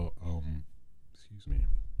bit about excuse me,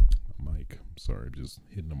 mic. I'm sorry, I'm just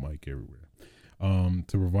hitting the mic everywhere.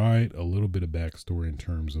 To provide a little bit of backstory in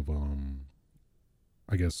terms of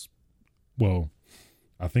I guess, well,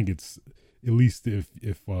 I think it's, at least if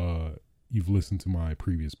you've listened to my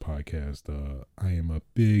previous podcast, I am a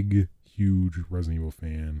big, huge Resident Evil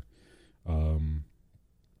fan.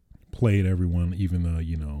 Played everyone, even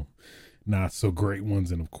the, not so great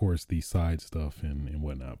ones, and of course the side stuff and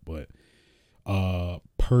whatnot. But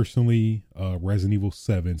personally, Resident Evil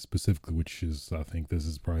 7 specifically, which is, I think this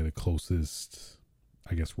is probably the closest,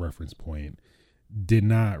 I guess, reference point, did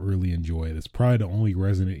not really enjoy it. It's probably the only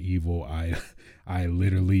Resident Evil I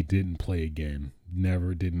literally didn't play again.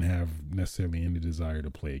 Never, didn't have necessarily any desire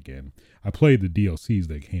to play again. I played the DLCs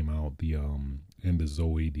that came out, the and the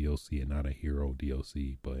Zoe DLC and Not a Hero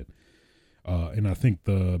DLC, but and I think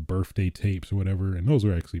the birthday tapes or whatever, and those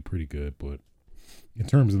were actually pretty good. But in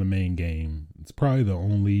terms of the main game, it's probably the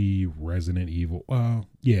only Resident Evil,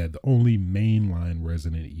 the only mainline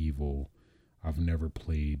Resident Evil I've never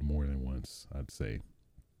played more than once, I'd say.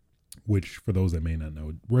 Which, for those that may not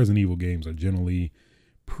know, Resident Evil games are generally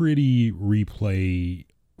pretty replay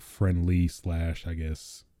friendly / I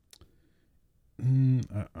guess,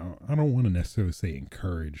 I don't want to necessarily say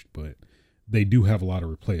encouraged, but they do have a lot of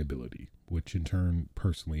replayability, which in turn,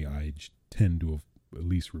 personally, I tend to have at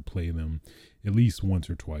least replay them at least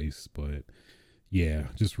once or twice. But yeah,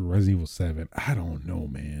 just for Resident Evil 7, I don't know,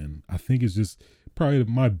 man. I think it's just probably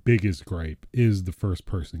my biggest gripe is the first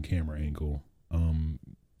person camera angle.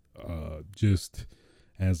 Just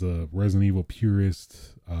as a Resident Evil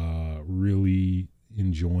purist, really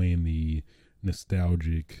enjoying the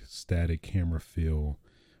nostalgic static camera feel.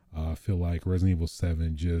 I feel like Resident Evil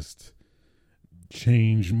 7 just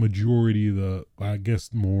changed majority of the, I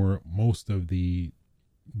guess, most of the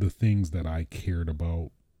things that I cared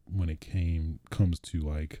about when it comes to,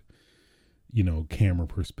 like, camera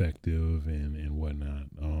perspective and whatnot.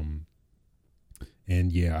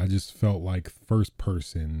 And yeah, I just felt like first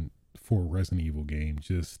person for a Resident Evil game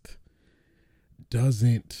just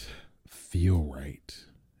doesn't feel right,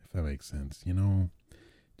 if that makes sense.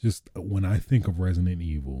 Just when I think of Resident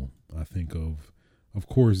Evil, I think of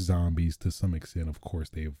course, zombies to some extent. Of course,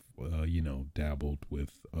 they've, dabbled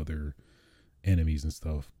with other enemies and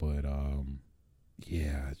stuff. But,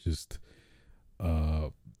 yeah, just,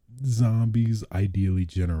 zombies, ideally,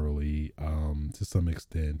 generally, to some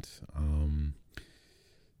extent,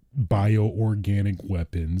 bioorganic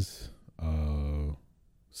weapons,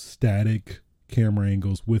 static camera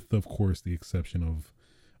angles, with, of course, the exception of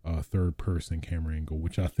third person camera angle,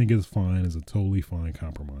 which I think is fine, is a totally fine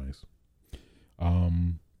compromise.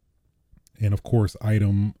 And of course,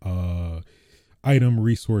 item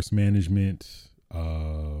resource management,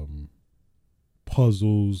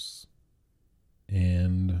 puzzles,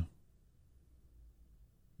 and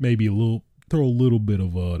maybe throw a little bit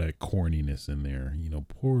of that corniness in there. You know,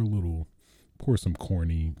 pour some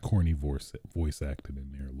corny voice acting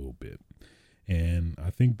in there a little bit. And I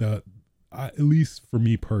think that at least for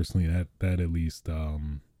me personally, that at least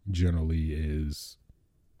generally is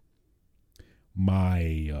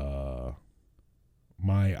my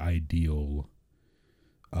ideal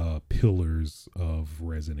pillars of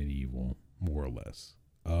Resident Evil, more or less.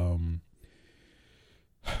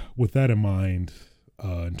 With that in mind,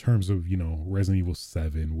 in terms of, you know, Resident Evil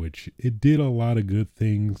 7, which it did a lot of good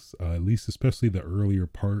things, at least especially the earlier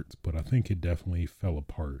parts, but I think it definitely fell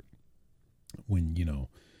apart when, you know,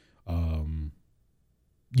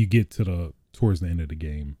 you get towards the end of the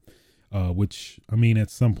game, which, I mean, at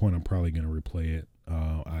some point I'm probably going to replay it.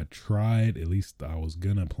 I tried, at least I was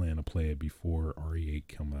going to plan to play it before RE8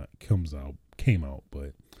 came out,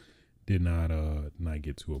 but did not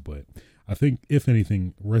get to it. But I think, if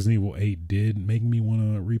anything, Resident Evil 8 did make me want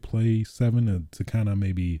to replay 7 to kind of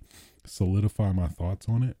maybe solidify my thoughts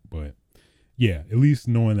on it. But yeah, at least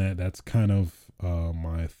knowing that, that's kind of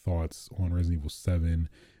my thoughts on Resident Evil 7.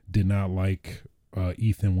 Did not like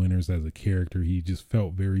Ethan Winters as a character. He just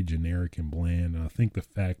felt very generic and bland. And I think the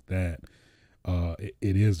fact that it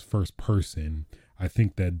is first person, I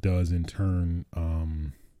think that does in turn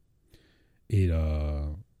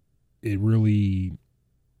it really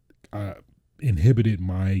inhibited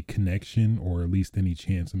my connection, or at least any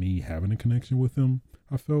chance of me having a connection with him.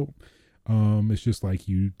 I felt it's just like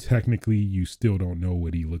you still don't know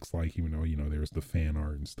what he looks like, even though, you know, there's the fan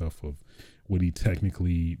art and stuff of what he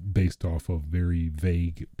technically, based off of very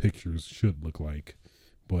vague pictures, should look like.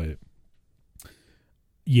 But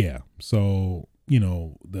yeah, so, you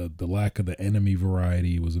know, the lack of the enemy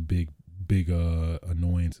variety was a big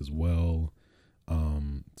annoyance as well.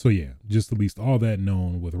 So yeah, just at least all that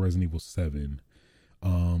known with Resident Evil 7.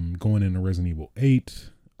 Going into Resident Evil 8,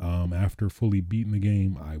 after fully beating the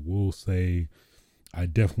game, I will say I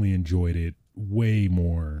definitely enjoyed it way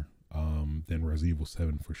more than Resident Evil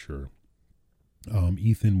 7 for sure.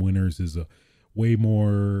 Ethan Winters is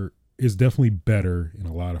definitely better in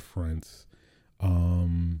a lot of fronts.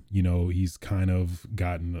 You know, he's kind of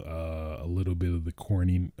gotten a little bit of the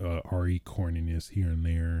corny RE corniness here and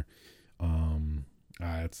there.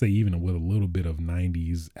 I'd say even with a little bit of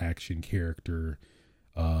 90s action character,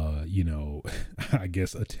 you know, I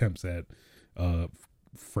guess attempts at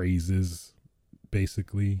phrases,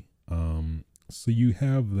 basically. So you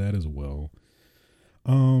have that as well.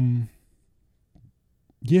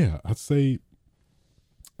 Yeah, I'd say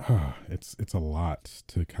it's a lot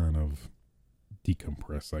to kind of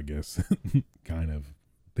decompress, I guess. Kind of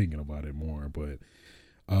thinking about it more, but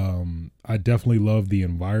I definitely love the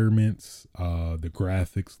environments. The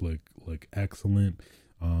graphics look excellent.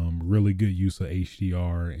 Really good use of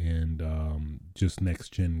HDR and just next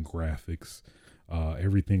gen graphics.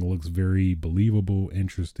 Everything looks very believable,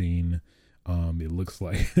 interesting. It looks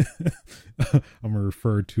like I'm gonna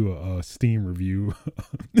refer to a Steam review.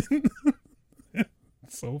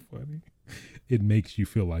 It's so funny. It makes you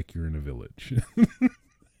feel like you're in a village.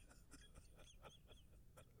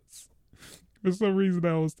 For some reason,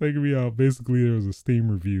 that was taking me out. Basically, there was a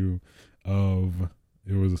Steam review of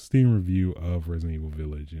Resident Evil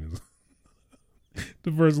Village, and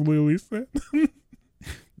the person literally said,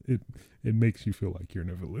 "It makes you feel like you're in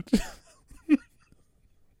a village."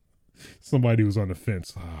 Somebody was on the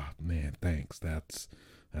fence. Man, thanks. That's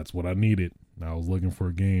what I needed. I was looking for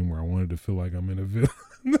a game where I wanted to feel like I'm in a village.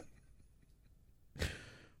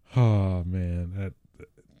 Oh man,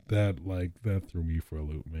 that threw me for a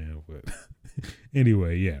loop, man. But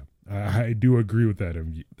anyway, yeah, I do agree with that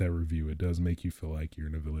review. It does make you feel like you're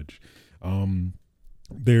in a village.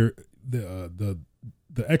 The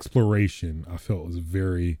exploration, I felt, was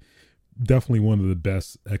definitely one of the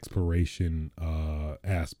best exploration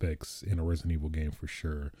aspects in a Resident Evil game for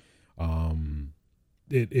sure.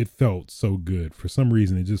 It felt so good. For some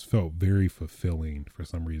reason, it just felt very fulfilling. For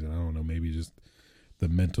some reason, I don't know, maybe just the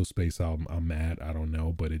mental space I'm at, I don't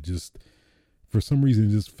know, but it just, for some reason,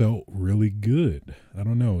 it just felt really good. I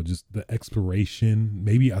don't know, just the exploration.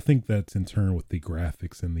 Maybe I think that's in turn with the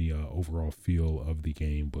graphics and the overall feel of the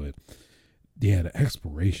game, but yeah, the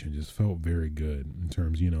exploration just felt very good in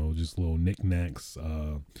terms, you know, just little knickknacks,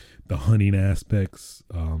 the hunting aspects.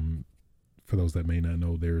 For those that may not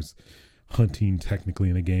know, there's hunting technically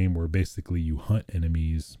in a game where basically you hunt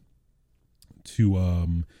enemies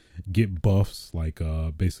to get buffs like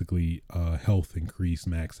basically health increase,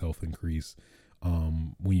 max health increase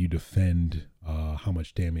when you defend, how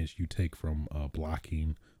much damage you take from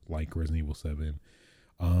blocking, like Resident Evil 7.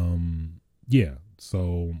 Yeah,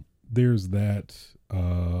 so there's that.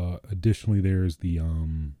 Additionally, there's the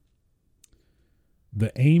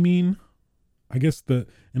aiming. I guess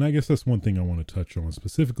that's one thing I want to touch on,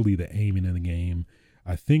 specifically the aiming in the game.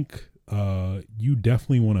 I think you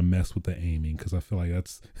definitely want to mess with the aiming, because I feel like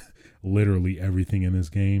that's literally everything in this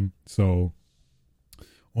game. So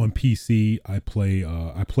on PC, I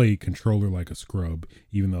play controller like a scrub,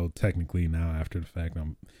 even though technically now after the fact,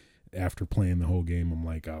 after playing the whole game, I'm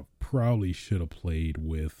like, I probably should have played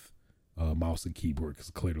with mouse and keyboard,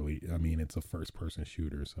 because clearly, I mean, it's a first person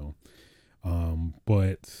shooter. So,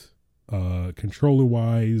 but controller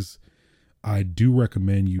wise, I do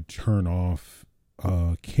recommend you turn off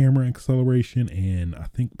camera acceleration and I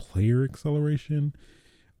think player acceleration.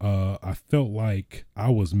 I felt like I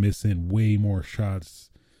was missing way more shots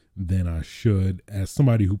than I should, as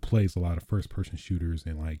somebody who plays a lot of first person shooters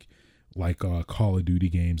and like Call of Duty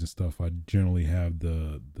games and stuff. I generally have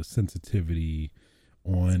the sensitivity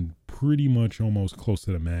on pretty much almost close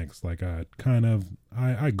to the max. Like I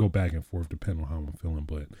go back and forth depending on how I'm feeling,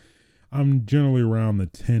 but I'm generally around the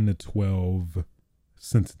 10 to 12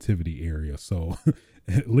 sensitivity area. So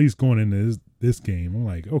at least going into this game, I'm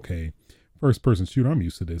like, okay, first person shooter, I'm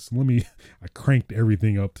used to this. I cranked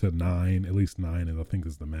everything up to 9, at least 9, and I think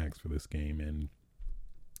is the max for this game. And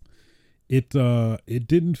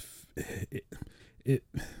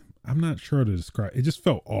I'm not sure to describe. It just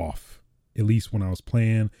felt off, at least when I was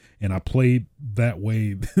playing, and I played that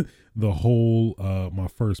way the whole my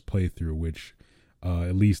first playthrough, which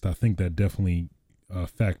at least I think that definitely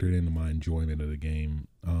factored into my enjoyment of the game,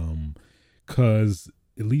 because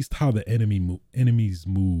at least how the enemies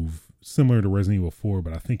move, similar to Resident Evil 4,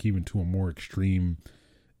 but I think even to a more extreme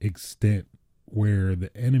extent, where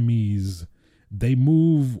the enemies, they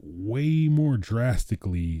move way more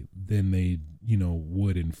drastically than they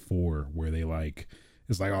would in 4, where they like,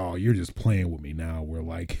 it's like, oh, you're just playing with me now, where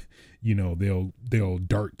like, they'll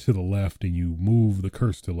dart to the left and you move the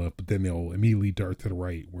cursor to the left, but then they'll immediately dart to the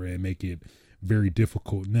right, where they make it very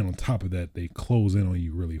difficult. And then on top of that, they close in on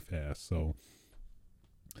you really fast. So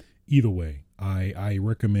either way, I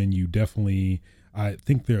recommend you definitely, I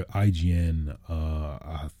think their IGN,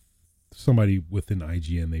 somebody within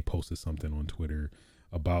IGN, they posted something on Twitter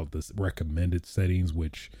about this recommended settings,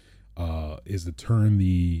 which is to turn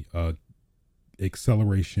the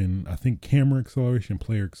acceleration, I think camera acceleration,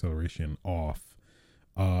 player acceleration off.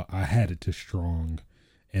 I had it to strong,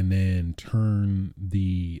 and then turn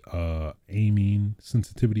the aiming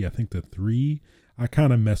sensitivity, I think to 3. I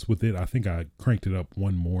kind of messed with it. I think I cranked it up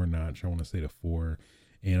one more notch. I want to say to 4.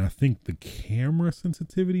 And I think the camera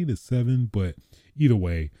sensitivity to 7. But either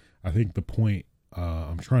way, I think the point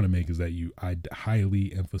I'm trying to make is that I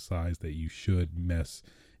highly emphasize that you should mess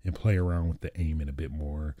and play around with the aiming a bit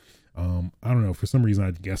more. I don't know. For some reason,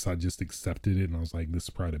 I guess I just accepted it, and I was like, this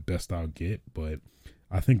is probably the best I'll get. But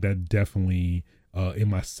I think that definitely, in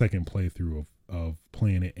my second playthrough of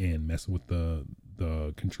playing it and messing with the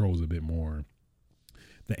controls a bit more,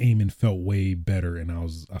 the aiming felt way better, and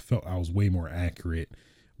I felt I was way more accurate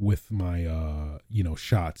with my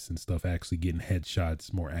shots and stuff, actually getting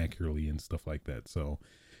headshots more accurately and stuff like that. So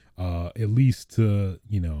at least to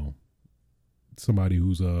somebody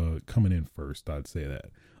who's coming in first, I'd say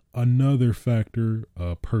that. Another factor,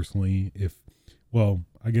 personally,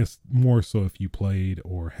 I guess more so if you played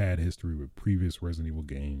or had history with previous Resident Evil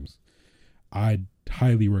games, I'd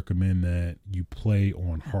highly recommend that you play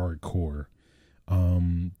on hardcore.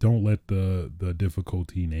 Don't let the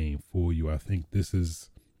difficulty name fool you. I think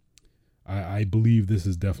I believe this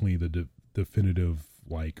is definitely the definitive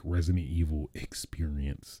like Resident Evil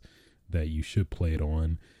experience that you should play it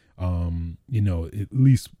on. At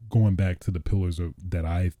least going back to the pillars that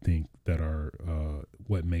I think that are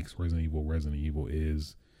what makes Resident Evil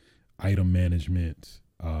is item management.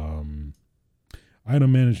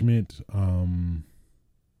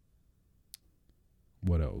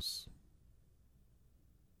 What else?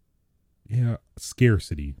 Yeah,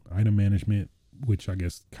 scarcity, item management, which I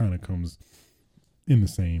guess kind of comes in the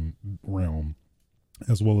same realm,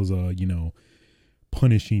 as well as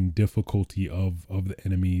punishing difficulty of the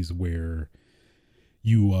enemies, where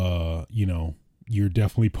you're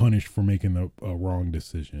definitely punished for making a wrong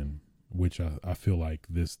decision, which I feel like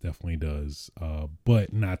this definitely does,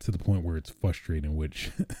 but not to the point where it's frustrating,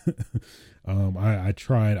 which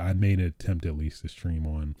I made an attempt at least to stream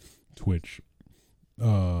on Twitch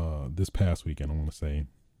this past weekend, I want to say,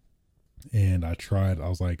 and I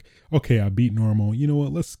was like, okay, I beat normal. You know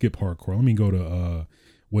what? Let's skip hardcore. Let me go to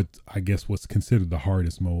what's considered the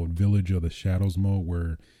hardest mode, Village of the Shadows mode,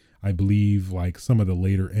 where I believe like some of the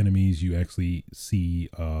later enemies you actually see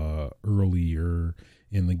earlier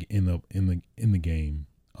in the game.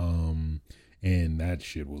 And that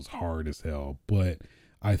shit was hard as hell. But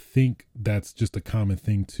I think that's just a common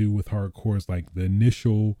thing too with hardcore. Is like the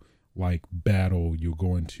initial like battle you're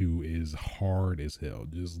going to is hard as hell.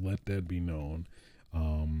 Just let that be known.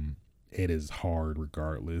 It is hard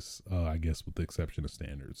regardless, I guess with the exception of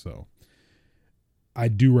standard. So I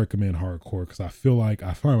do recommend hardcore because I feel like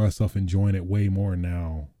I find myself enjoying it way more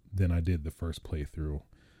now than I did the first playthrough.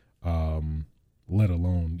 Let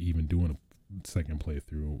alone even doing a second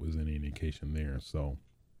playthrough was any indication there. So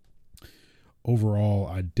overall,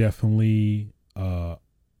 I definitely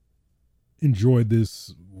enjoyed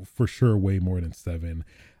this for sure way more than 7.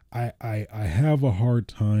 I have a hard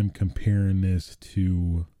time comparing this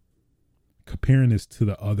to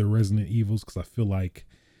the other Resident Evils because I feel like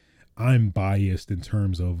I'm biased in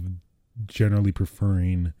terms of generally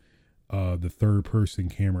preferring the third person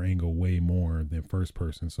camera angle way more than first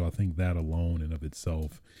person. So I think that alone and of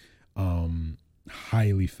itself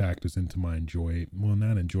highly factors into my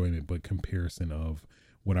not enjoyment, but comparison of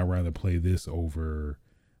would I rather play this over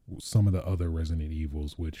some of the other Resident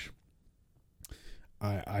Evils, which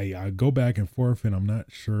I go back and forth and I'm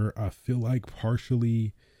not sure. I feel like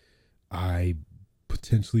partially I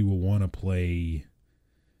potentially will want to play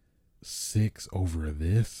 6 over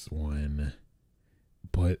this one,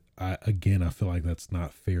 but I feel like that's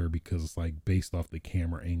not fair because it's like based off the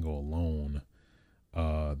camera angle alone,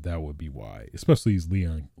 that would be why, especially as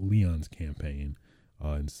Leon's campaign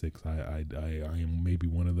in 6. I am maybe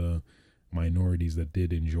one of the minorities that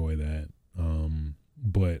did enjoy that,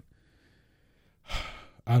 but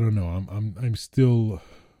I don't know. I'm still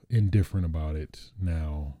indifferent about it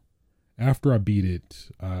now. After I beat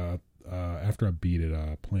it, I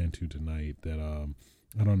plan to tonight. That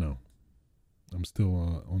I don't know. I'm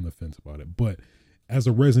still on the fence about it. But as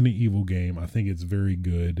a Resident Evil game, I think it's very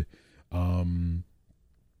good.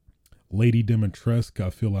 Lady Dimitrescu, I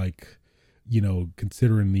feel like,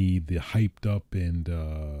 considering the hyped up and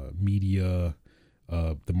media,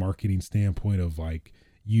 the marketing standpoint of like,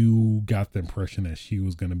 you got the impression that she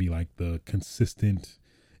was going to be like the consistent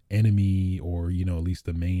enemy or, at least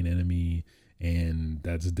the main enemy. And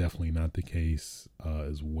that's definitely not the case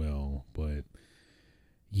as well. But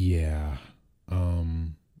yeah,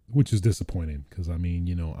 which is disappointing because I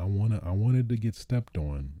wanted to get stepped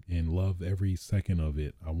on and love every second of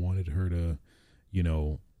it. I wanted her to,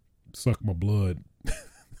 suck my blood.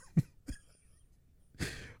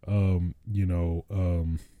 Wanted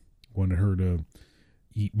her to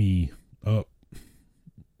eat me up.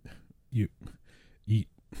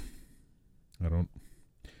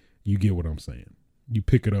 You get what I'm saying. You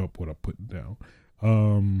pick it up what I put down.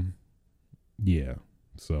 Yeah.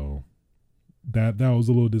 So that was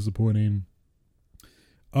a little disappointing.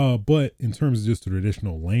 But in terms of just the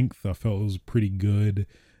traditional length, I felt it was pretty good.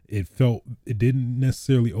 It didn't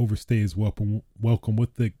necessarily overstay its welcome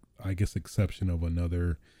with the, I guess, exception of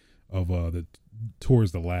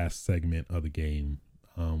towards the last segment of the game,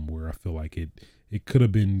 where I feel like it could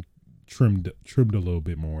have been trimmed a little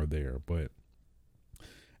bit more there, but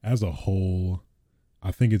as a whole,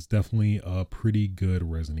 I think it's definitely a pretty good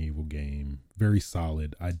Resident Evil game. Very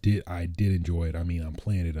solid. I did enjoy it. I mean, I'm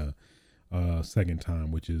playing it a second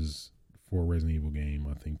time, which is for a Resident Evil game.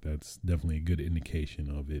 I think that's definitely a good indication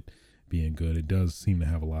of it being good. It does seem to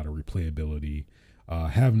have a lot of replayability.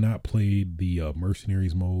 Have not played the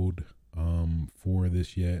Mercenaries mode for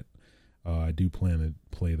this yet. I do plan to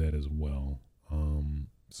play that as well.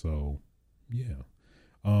 So yeah.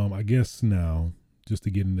 I guess now, just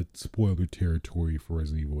to get into spoiler territory for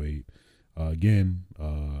Resident Evil 8. Again,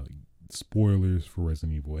 spoilers for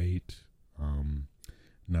Resident Evil 8.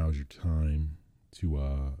 Now's your time to,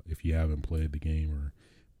 if you haven't played the game or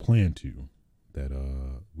plan to, that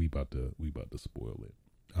we about to spoil it.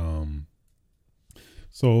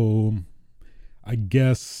 So I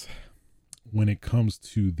guess when it comes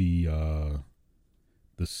to the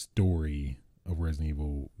story of Resident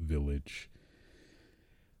Evil Village,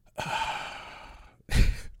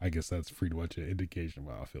 I guess that's pretty much an indication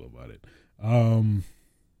of how I feel about it. I'm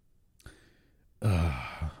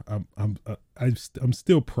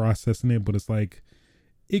still processing it, but it's like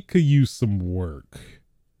it could use some work.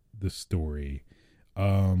 The story,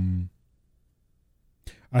 I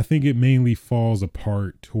think it mainly falls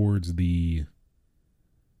apart towards the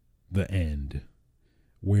end,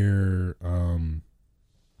 where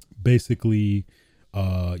basically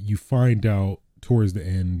you find out towards the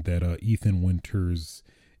end that Ethan Winters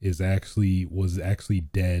was actually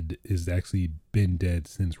dead, is actually been dead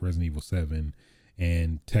since Resident Evil 7,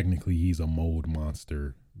 and technically he's a mold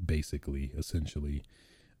monster, basically, essentially.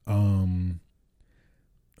 I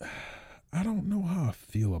don't know how I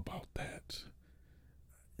feel about that.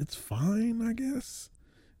 It's fine, I guess.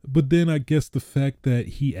 But then I guess the fact that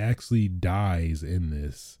he actually dies in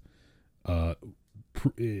this, I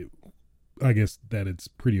guess that it's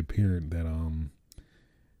pretty apparent that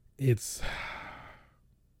it's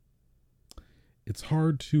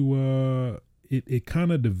hard to it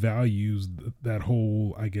kind of devalues that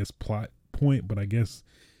whole, I guess, plot point. But I guess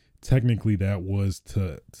technically that was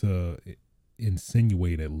to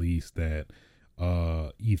insinuate at least that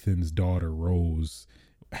Ethan's daughter Rose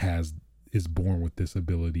is born with this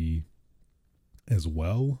ability as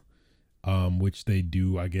well, which they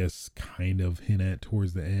do, I guess, kind of hint at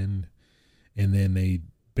towards the end. And then they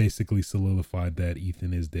basically solidified that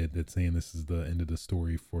Ethan is dead. That's saying this is the end of the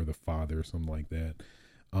story for the father or something like that.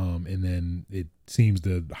 And then it seems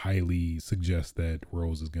to highly suggest that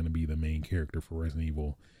Rose is going to be the main character for Resident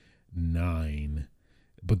Evil 9.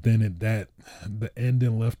 But then the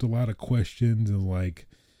ending left a lot of questions, and like,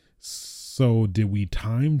 so did we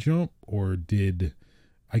time jump, or did,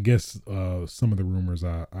 I guess some of the rumors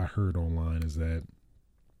I heard online is that,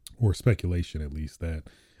 or speculation at least, that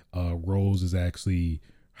Rose is actually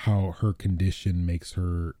how her condition makes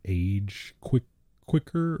her age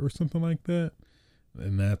quicker or something like that.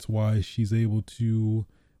 And that's why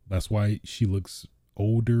that's why she looks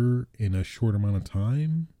older in a short amount of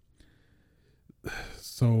time.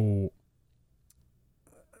 So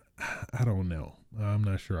I don't know. I'm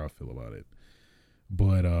not sure how I feel about it.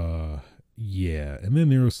 But yeah. And then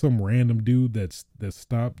there was some random dude that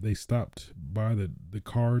stopped. They stopped by the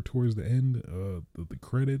car towards the end of the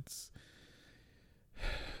credits.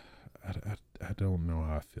 I don't know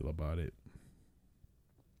how I feel about it.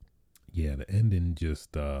 Yeah, the ending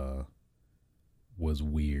just was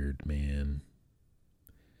weird, man.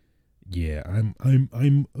 Yeah,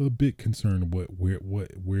 I'm a bit concerned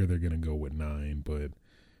where they're gonna go with 9, but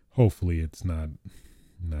hopefully it's not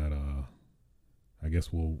I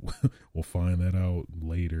guess we'll find that out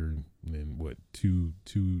later in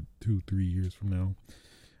 3 years from now.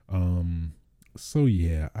 So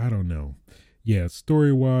yeah, I don't know. Yeah,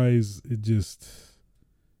 story wise, it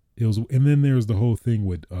was, and then there's the whole thing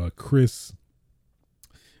with Chris,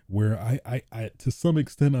 where I to some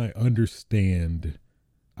extent I understand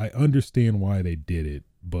why they did it,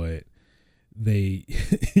 but they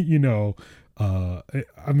I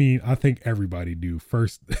mean, I think everybody do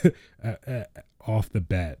first off the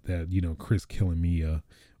bat that Chris killing Mia,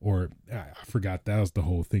 or I forgot that was the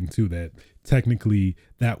whole thing too, that technically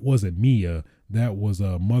that wasn't Mia, that was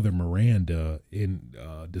Mother Miranda in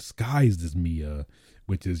disguised as Mia,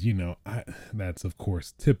 which is that's of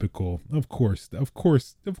course typical, of course that's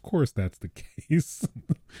the case.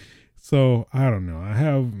 So I don't know,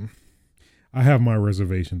 I have my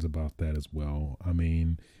reservations about that as well. I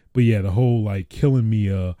mean, but yeah, the whole like killing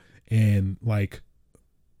Mia, and like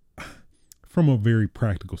from a very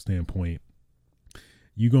practical standpoint,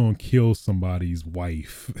 you gonna kill somebody's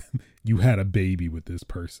wife, you had a baby with this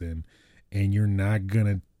person, and you're not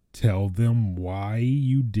gonna tell them why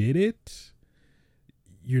you did it.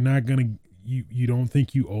 You're not gonna, you don't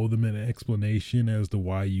think you owe them an explanation as to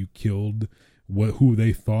why you killed who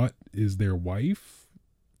they thought is their wife,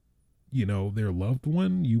 their loved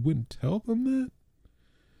one? You wouldn't tell them that?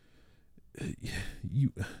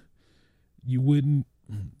 You wouldn't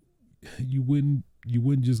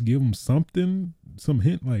just give them some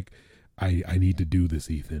hint like, I need to do this,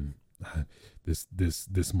 Ethan.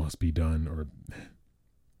 This must be done, or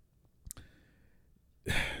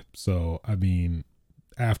so I mean,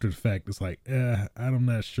 after the fact, it's like, I'm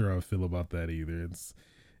not sure how I feel about that either.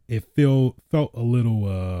 It felt a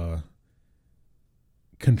little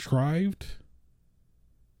contrived,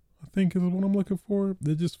 I think is what I'm looking for.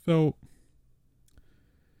 It just felt,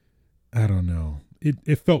 I don't know.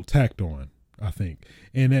 It felt tacked on, I think.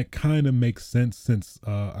 And that kind of makes sense, since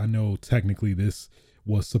I know technically this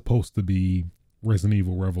was supposed to be Resident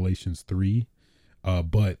Evil Revelations 3,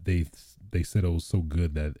 but they said it was so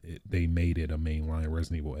good that they made it a mainline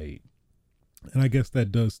Resident Evil 8. And I guess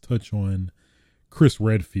that does touch on Chris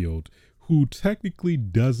Redfield, who technically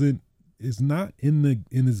is not in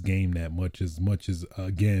this game that much as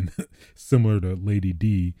again, similar to Lady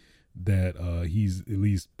D, that he's at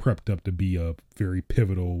least prepped up to be a very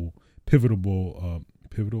pivotal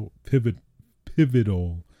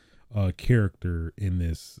character in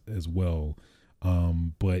this as well.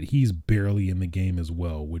 But he's barely in the game as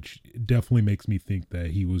well, which definitely makes me think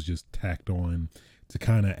that he was just tacked on to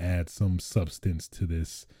kind of add some substance to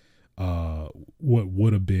this, what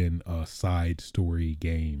would have been a side story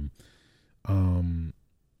game.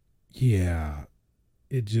 Yeah,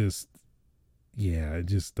 it just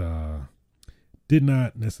did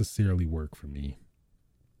not necessarily work for me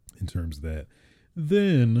in terms of that.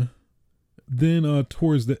 Then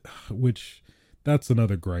towards the, which that's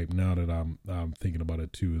another gripe now that I'm thinking about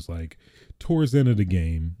it too, is like towards the end of the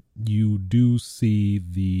game, you do see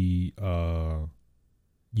the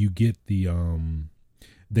you get the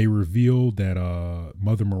they reveal that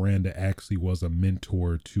Mother Miranda actually was a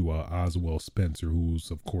mentor to Oswald Spencer, who's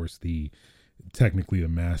of course technically the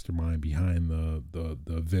mastermind behind the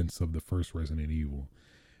events of the first Resident Evil.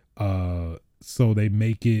 So they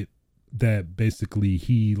make it that basically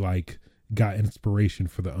he like got inspiration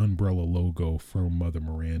for the Umbrella logo from Mother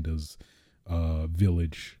Miranda's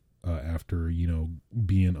village after, you know,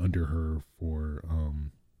 being under her for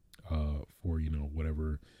you know,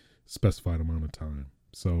 whatever specified amount of time.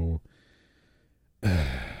 So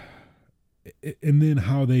and then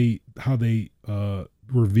how they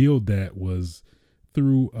revealed that was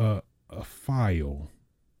through a file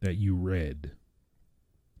that you read.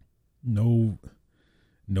 No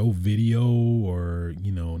video, or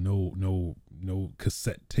you know, no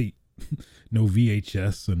cassette tape, no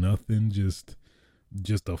VHS or nothing, just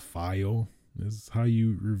a file. This is how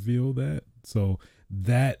you reveal that. So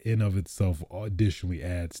that in of itself additionally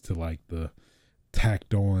adds to like the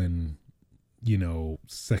tacked on, you know,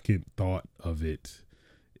 second thought of it.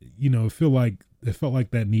 You know, it felt like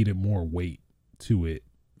that needed more weight to it,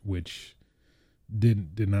 which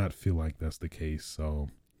did not feel like that's the case. So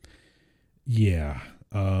yeah.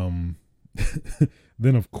 Then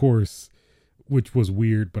of course, which was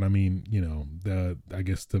weird, but I mean, you know, I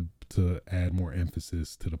guess to add more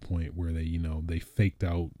emphasis to the point where they, you know, they faked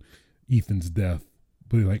out Ethan's death,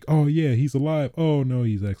 but they're like, oh yeah, he's alive. Oh no,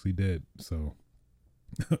 he's actually dead. So,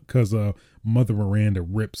 cause Mother Miranda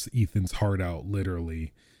rips Ethan's heart out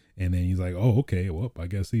literally, and then he's like, oh okay, well I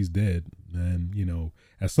guess he's dead. And you know,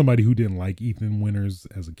 as somebody who didn't like Ethan Winters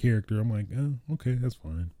as a character, I'm like, oh, okay, that's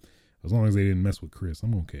fine. As long as they didn't mess with Chris,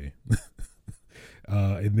 I'm okay.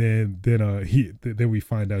 And then we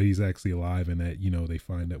find out he's actually alive, and that, you know, we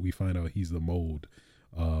find out he's the mold,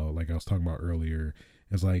 like I was talking about earlier.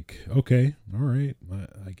 It's like, okay, all right,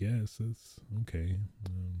 I guess it's okay.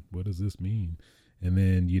 What does this mean? And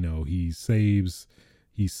then, you know, he saves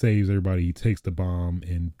everybody. He takes the bomb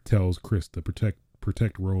and tells Chris to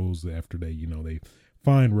protect Rose after they, you know, they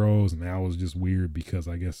find Rose. And that was just weird because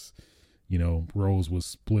I guess, you know, Rose was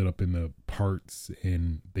split up into parts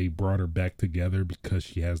and they brought her back together because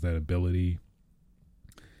she has that ability.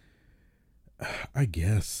 I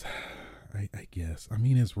guess. I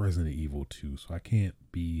mean, it's Resident Evil 2, so I can't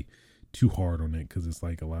be too hard on it because it's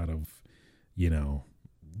like a lot of, you know,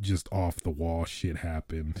 just off the wall shit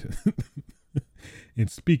happened. And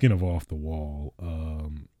speaking of off the wall,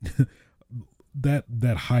 that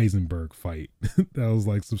Heisenberg fight, that was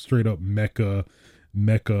like some straight up mecha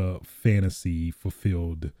fantasy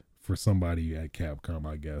fulfilled for somebody at Capcom,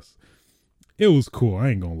 I guess. It was cool. I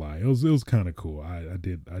ain't gonna lie. It was kind of cool. I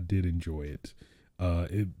did enjoy it.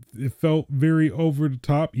 It felt very over the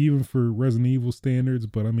top, even for Resident Evil standards,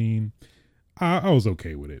 but I mean, I was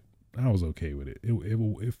okay with it.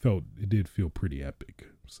 It did feel pretty epic.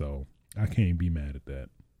 So I can't be mad at that.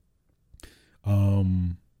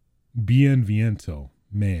 Bien Viento,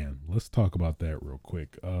 man, let's talk about that real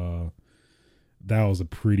quick. That was a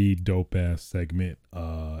pretty dope ass segment.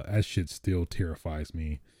 That shit still terrifies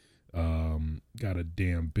me. Got a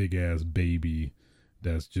damn big ass baby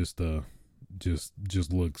that's just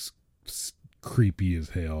looks creepy as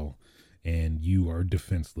hell, and you are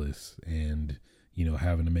defenseless, and you know,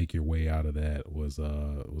 having to make your way out of that was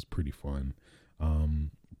pretty fun.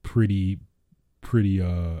 Pretty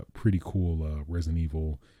cool Resident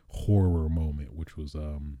Evil horror moment, which was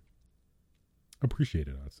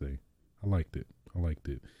appreciated, I'd say. I liked it.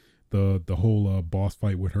 The whole boss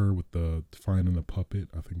fight with her, with the finding the puppet,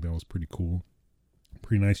 I think that was pretty cool.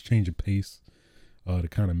 Pretty nice change of pace to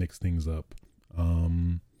kind of mix things up.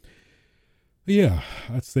 Yeah,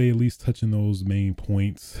 I'd say at least touching those main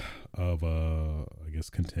points of I guess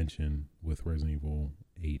contention with Resident Evil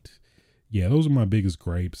 8. Yeah, those are my biggest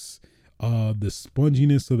gripes. The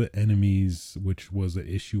sponginess of the enemies, which was an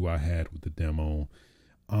issue I had with the demo.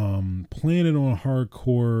 Playing it on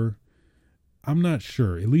hardcore, I'm not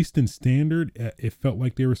sure. At least in standard, it felt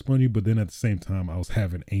like they were spongy, but then at the same time, I was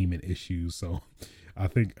having aiming issues. So I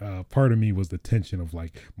think part of me was the tension of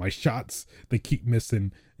like my shots, they keep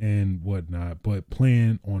missing and whatnot. But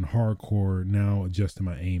playing on hardcore now, adjusting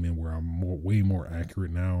my aim and where I'm way more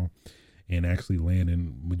accurate now, and actually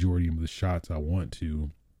landing majority of the shots I want to.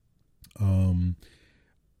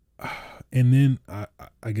 And then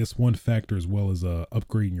I guess one factor as well is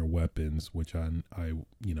upgrading your weapons, which I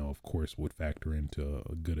of course would factor into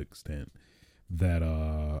a good extent. That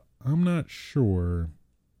I'm not sure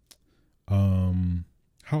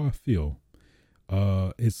how I feel.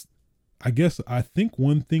 I think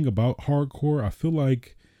one thing about hardcore, I feel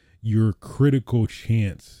like your critical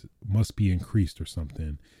chance must be increased or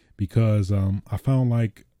something, because I found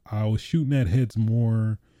like I was shooting at heads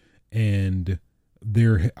more, and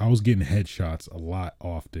I was getting headshots a lot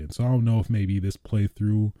often. So I don't know if maybe this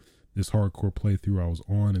hardcore playthrough I was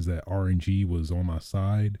on is that RNG was on my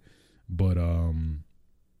side, but I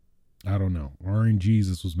don't know.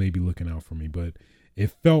 RNGesus was maybe looking out for me, but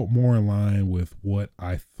it felt more in line with what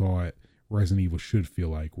I thought Resident Evil should feel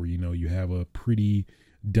like, where you have a pretty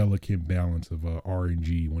delicate balance of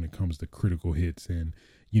RNG when it comes to critical hits. And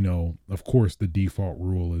of course the default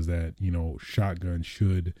rule is that shotgun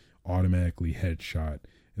should automatically headshot,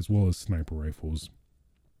 as well as sniper rifles,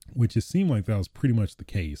 which it seemed like that was pretty much the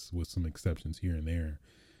case, with some exceptions here and there.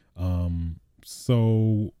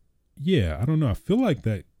 So yeah, I don't know. I feel like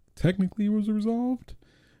that technically was resolved,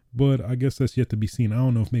 but I guess that's yet to be seen. I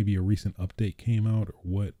don't know if maybe a recent update came out or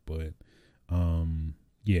what, but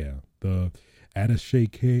yeah, the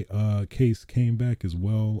attaché case came back as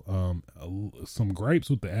well. Some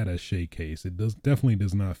gripes with the attaché case. It definitely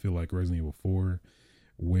does not feel like Resident Evil 4,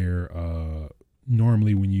 where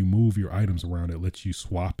normally when you move your items around, it lets you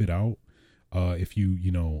swap it out. If you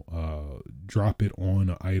drop it on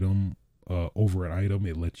an item, over an item,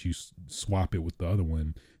 it lets you swap it with the other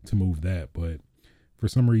one to move that. But for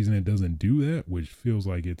some reason it doesn't do that, which feels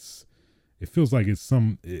like it's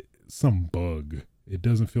some bug. It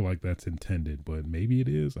doesn't feel like that's intended, but maybe it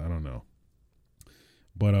is. I don't know.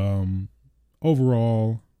 But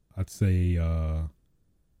overall, I'd say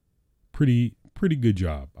pretty good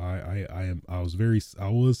job. I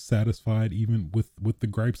was satisfied, even with the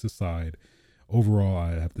gripes aside. Overall,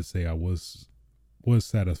 I have to say I was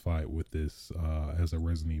satisfied with this as a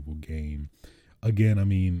Resident Evil game. Again, I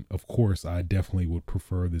mean, of course, I definitely would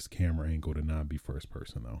prefer this camera angle to not be first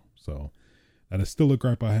person though. So that is still a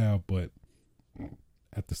gripe I have, but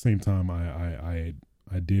at the same time, I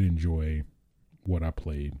did enjoy what I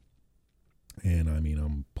played, and I mean,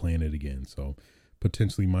 I'm playing it again, so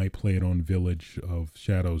potentially might play it on Village of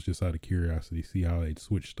Shadows just out of curiosity, see how they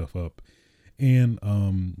switch stuff up. And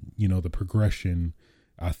the progression,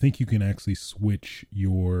 I think you can actually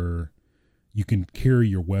you can carry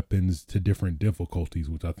your weapons to different difficulties,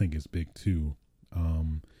 which I think is big too.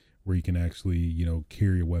 Where you can actually,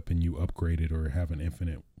 carry a weapon you upgraded or have an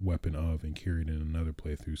infinite weapon of and carry it in another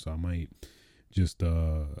playthrough. So I might just,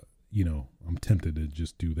 I'm tempted to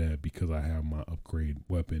just do that because I have my upgrade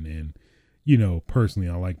weapon. And, personally,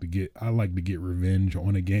 I like to get revenge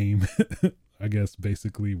on a game, I guess,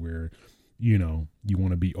 basically, where, you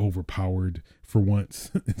want to be overpowered for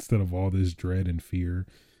once instead of all this dread and fear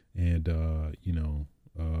and,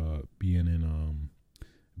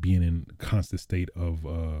 being in constant state of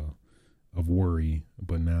worry,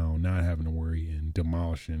 but now not having to worry and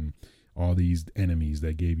demolishing all these enemies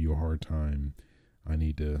that gave you a hard time. I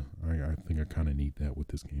think I kind of need that with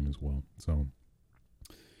this game as well. So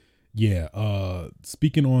yeah,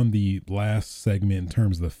 speaking on the last segment in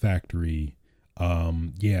terms of the factory,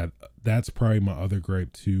 yeah, that's probably my other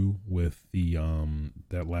gripe too with the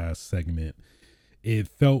that last segment. It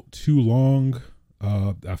felt too long.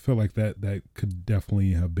 I felt like that could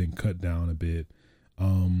definitely have been cut down a bit.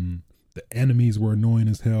 The enemies were annoying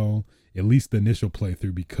as hell, at least the initial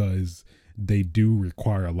playthrough, because they do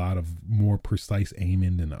require a lot of more precise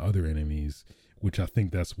aiming than the other enemies, which I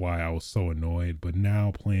think that's why I was so annoyed. But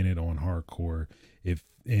now playing it on hardcore,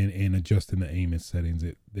 and adjusting the aiming settings,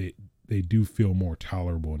 they do feel more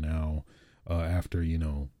tolerable now, after,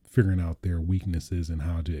 figuring out their weaknesses and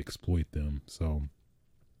how to exploit them. So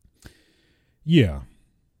yeah,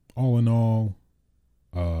 all in all,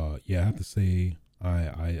 yeah, I have to say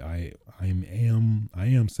I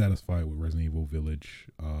am satisfied with Resident Evil Village.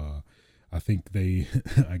 I think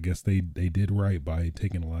I guess they did right by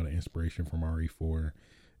taking a lot of inspiration from RE4.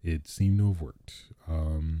 It seemed to have worked.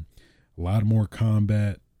 A lot more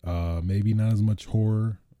combat, maybe not as much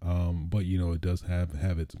horror, but it does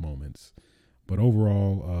have its moments. But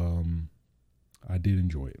overall, I did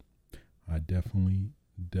enjoy it. I definitely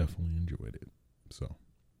enjoyed it. So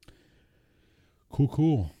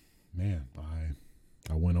cool, man.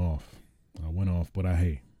 I went off. I went off, but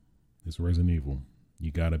hey, it's Resident Evil.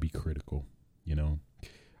 You gotta be critical, you know.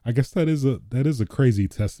 I guess that is a crazy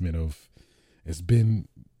testament of it's been.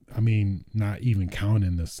 I mean, not even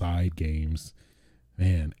counting the side games,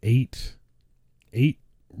 man. 8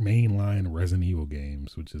 mainline Resident Evil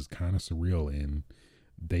games, which is kind of surreal, and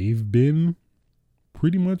they've been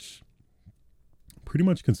pretty much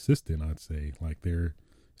consistent. I'd say, like, they're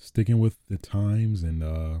sticking with the times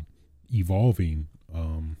and evolving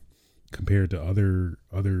compared to other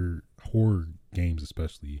horror games,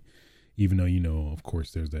 especially. Even though, you know, of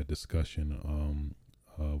course, there's that discussion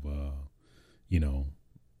of you know,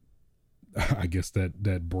 I guess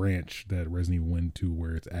that branch that Resident Evil went to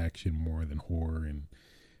where it's action more than horror and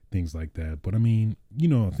things like that. But I mean, you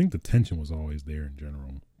know, I think the tension was always there in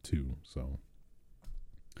general too. So,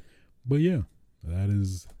 but yeah,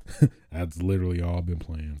 that's literally all I've been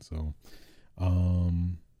playing. So,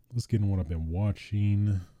 let's get into what I've been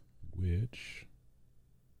watching, which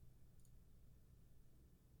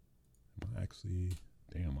actually,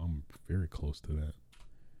 damn, I'm very close to that.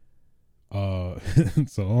 So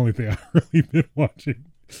the only thing I've really been watching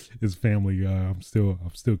is Family Guy. I'm still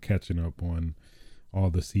catching up on all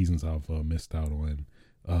the seasons I've missed out on.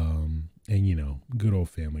 And you know, good old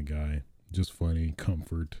Family Guy, just funny,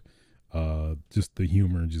 comfort. Just the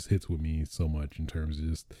humor just hits with me so much in terms of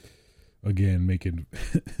just, again, making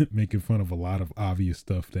fun of a lot of obvious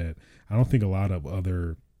stuff that I don't think a lot of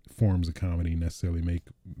other forms of comedy necessarily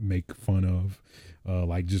make fun of,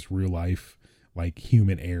 like just real life, like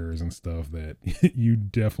human errors and stuff that you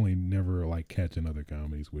definitely never like catch in other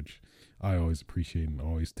comedies, which I always appreciate and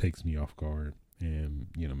always takes me off guard and,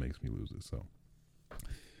 you know, makes me lose it. So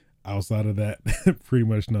outside of that, pretty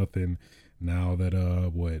much nothing. Now that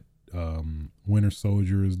Winter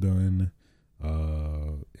Soldier is done,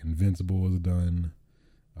 Invincible is done,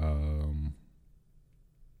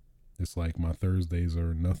 it's like my Thursdays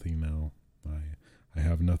are nothing now. I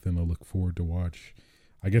have nothing to look forward to watch.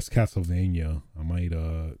 I guess Castlevania,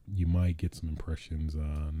 you might get some impressions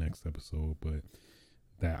next episode, but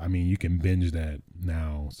that, I mean, you can binge that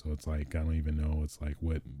now, so it's like, I don't even know, it's like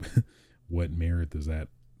what merit does that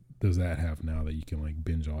have now that you can like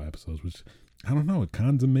binge all episodes, which I don't know, it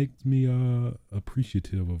kind of makes me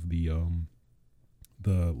appreciative of the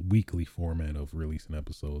weekly format of releasing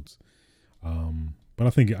episodes.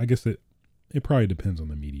 But I guess it probably depends on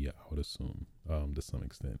the media, I would assume, to some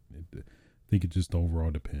extent. I think it just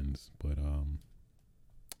overall depends, but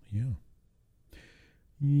yeah.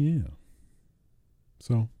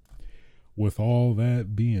 So, with all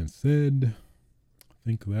that being said, I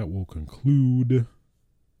think that will conclude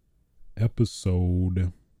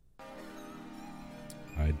episode.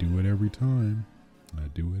 I do it every time.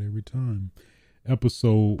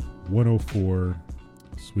 Episode 104,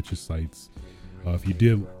 Switches Sites. If you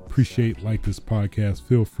did like this podcast,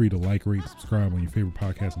 feel free to like, rate, subscribe on your favorite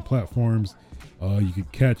podcasting platforms. You can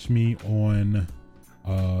catch me on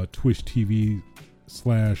Twitch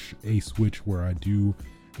TV/aswitch, where I do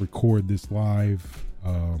record this live,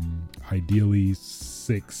 ideally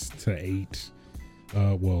 6 to 8.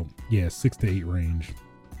 6 to 8 range.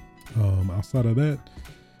 Outside of that,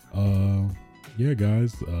 yeah,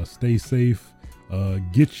 guys, stay safe.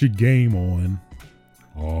 Get your game on.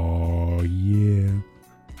 Oh, yeah.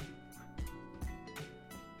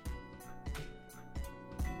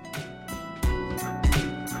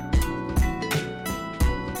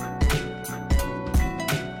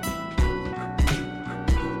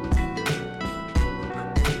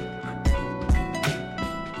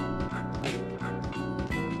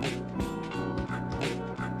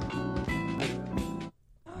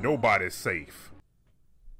 Nobody's safe.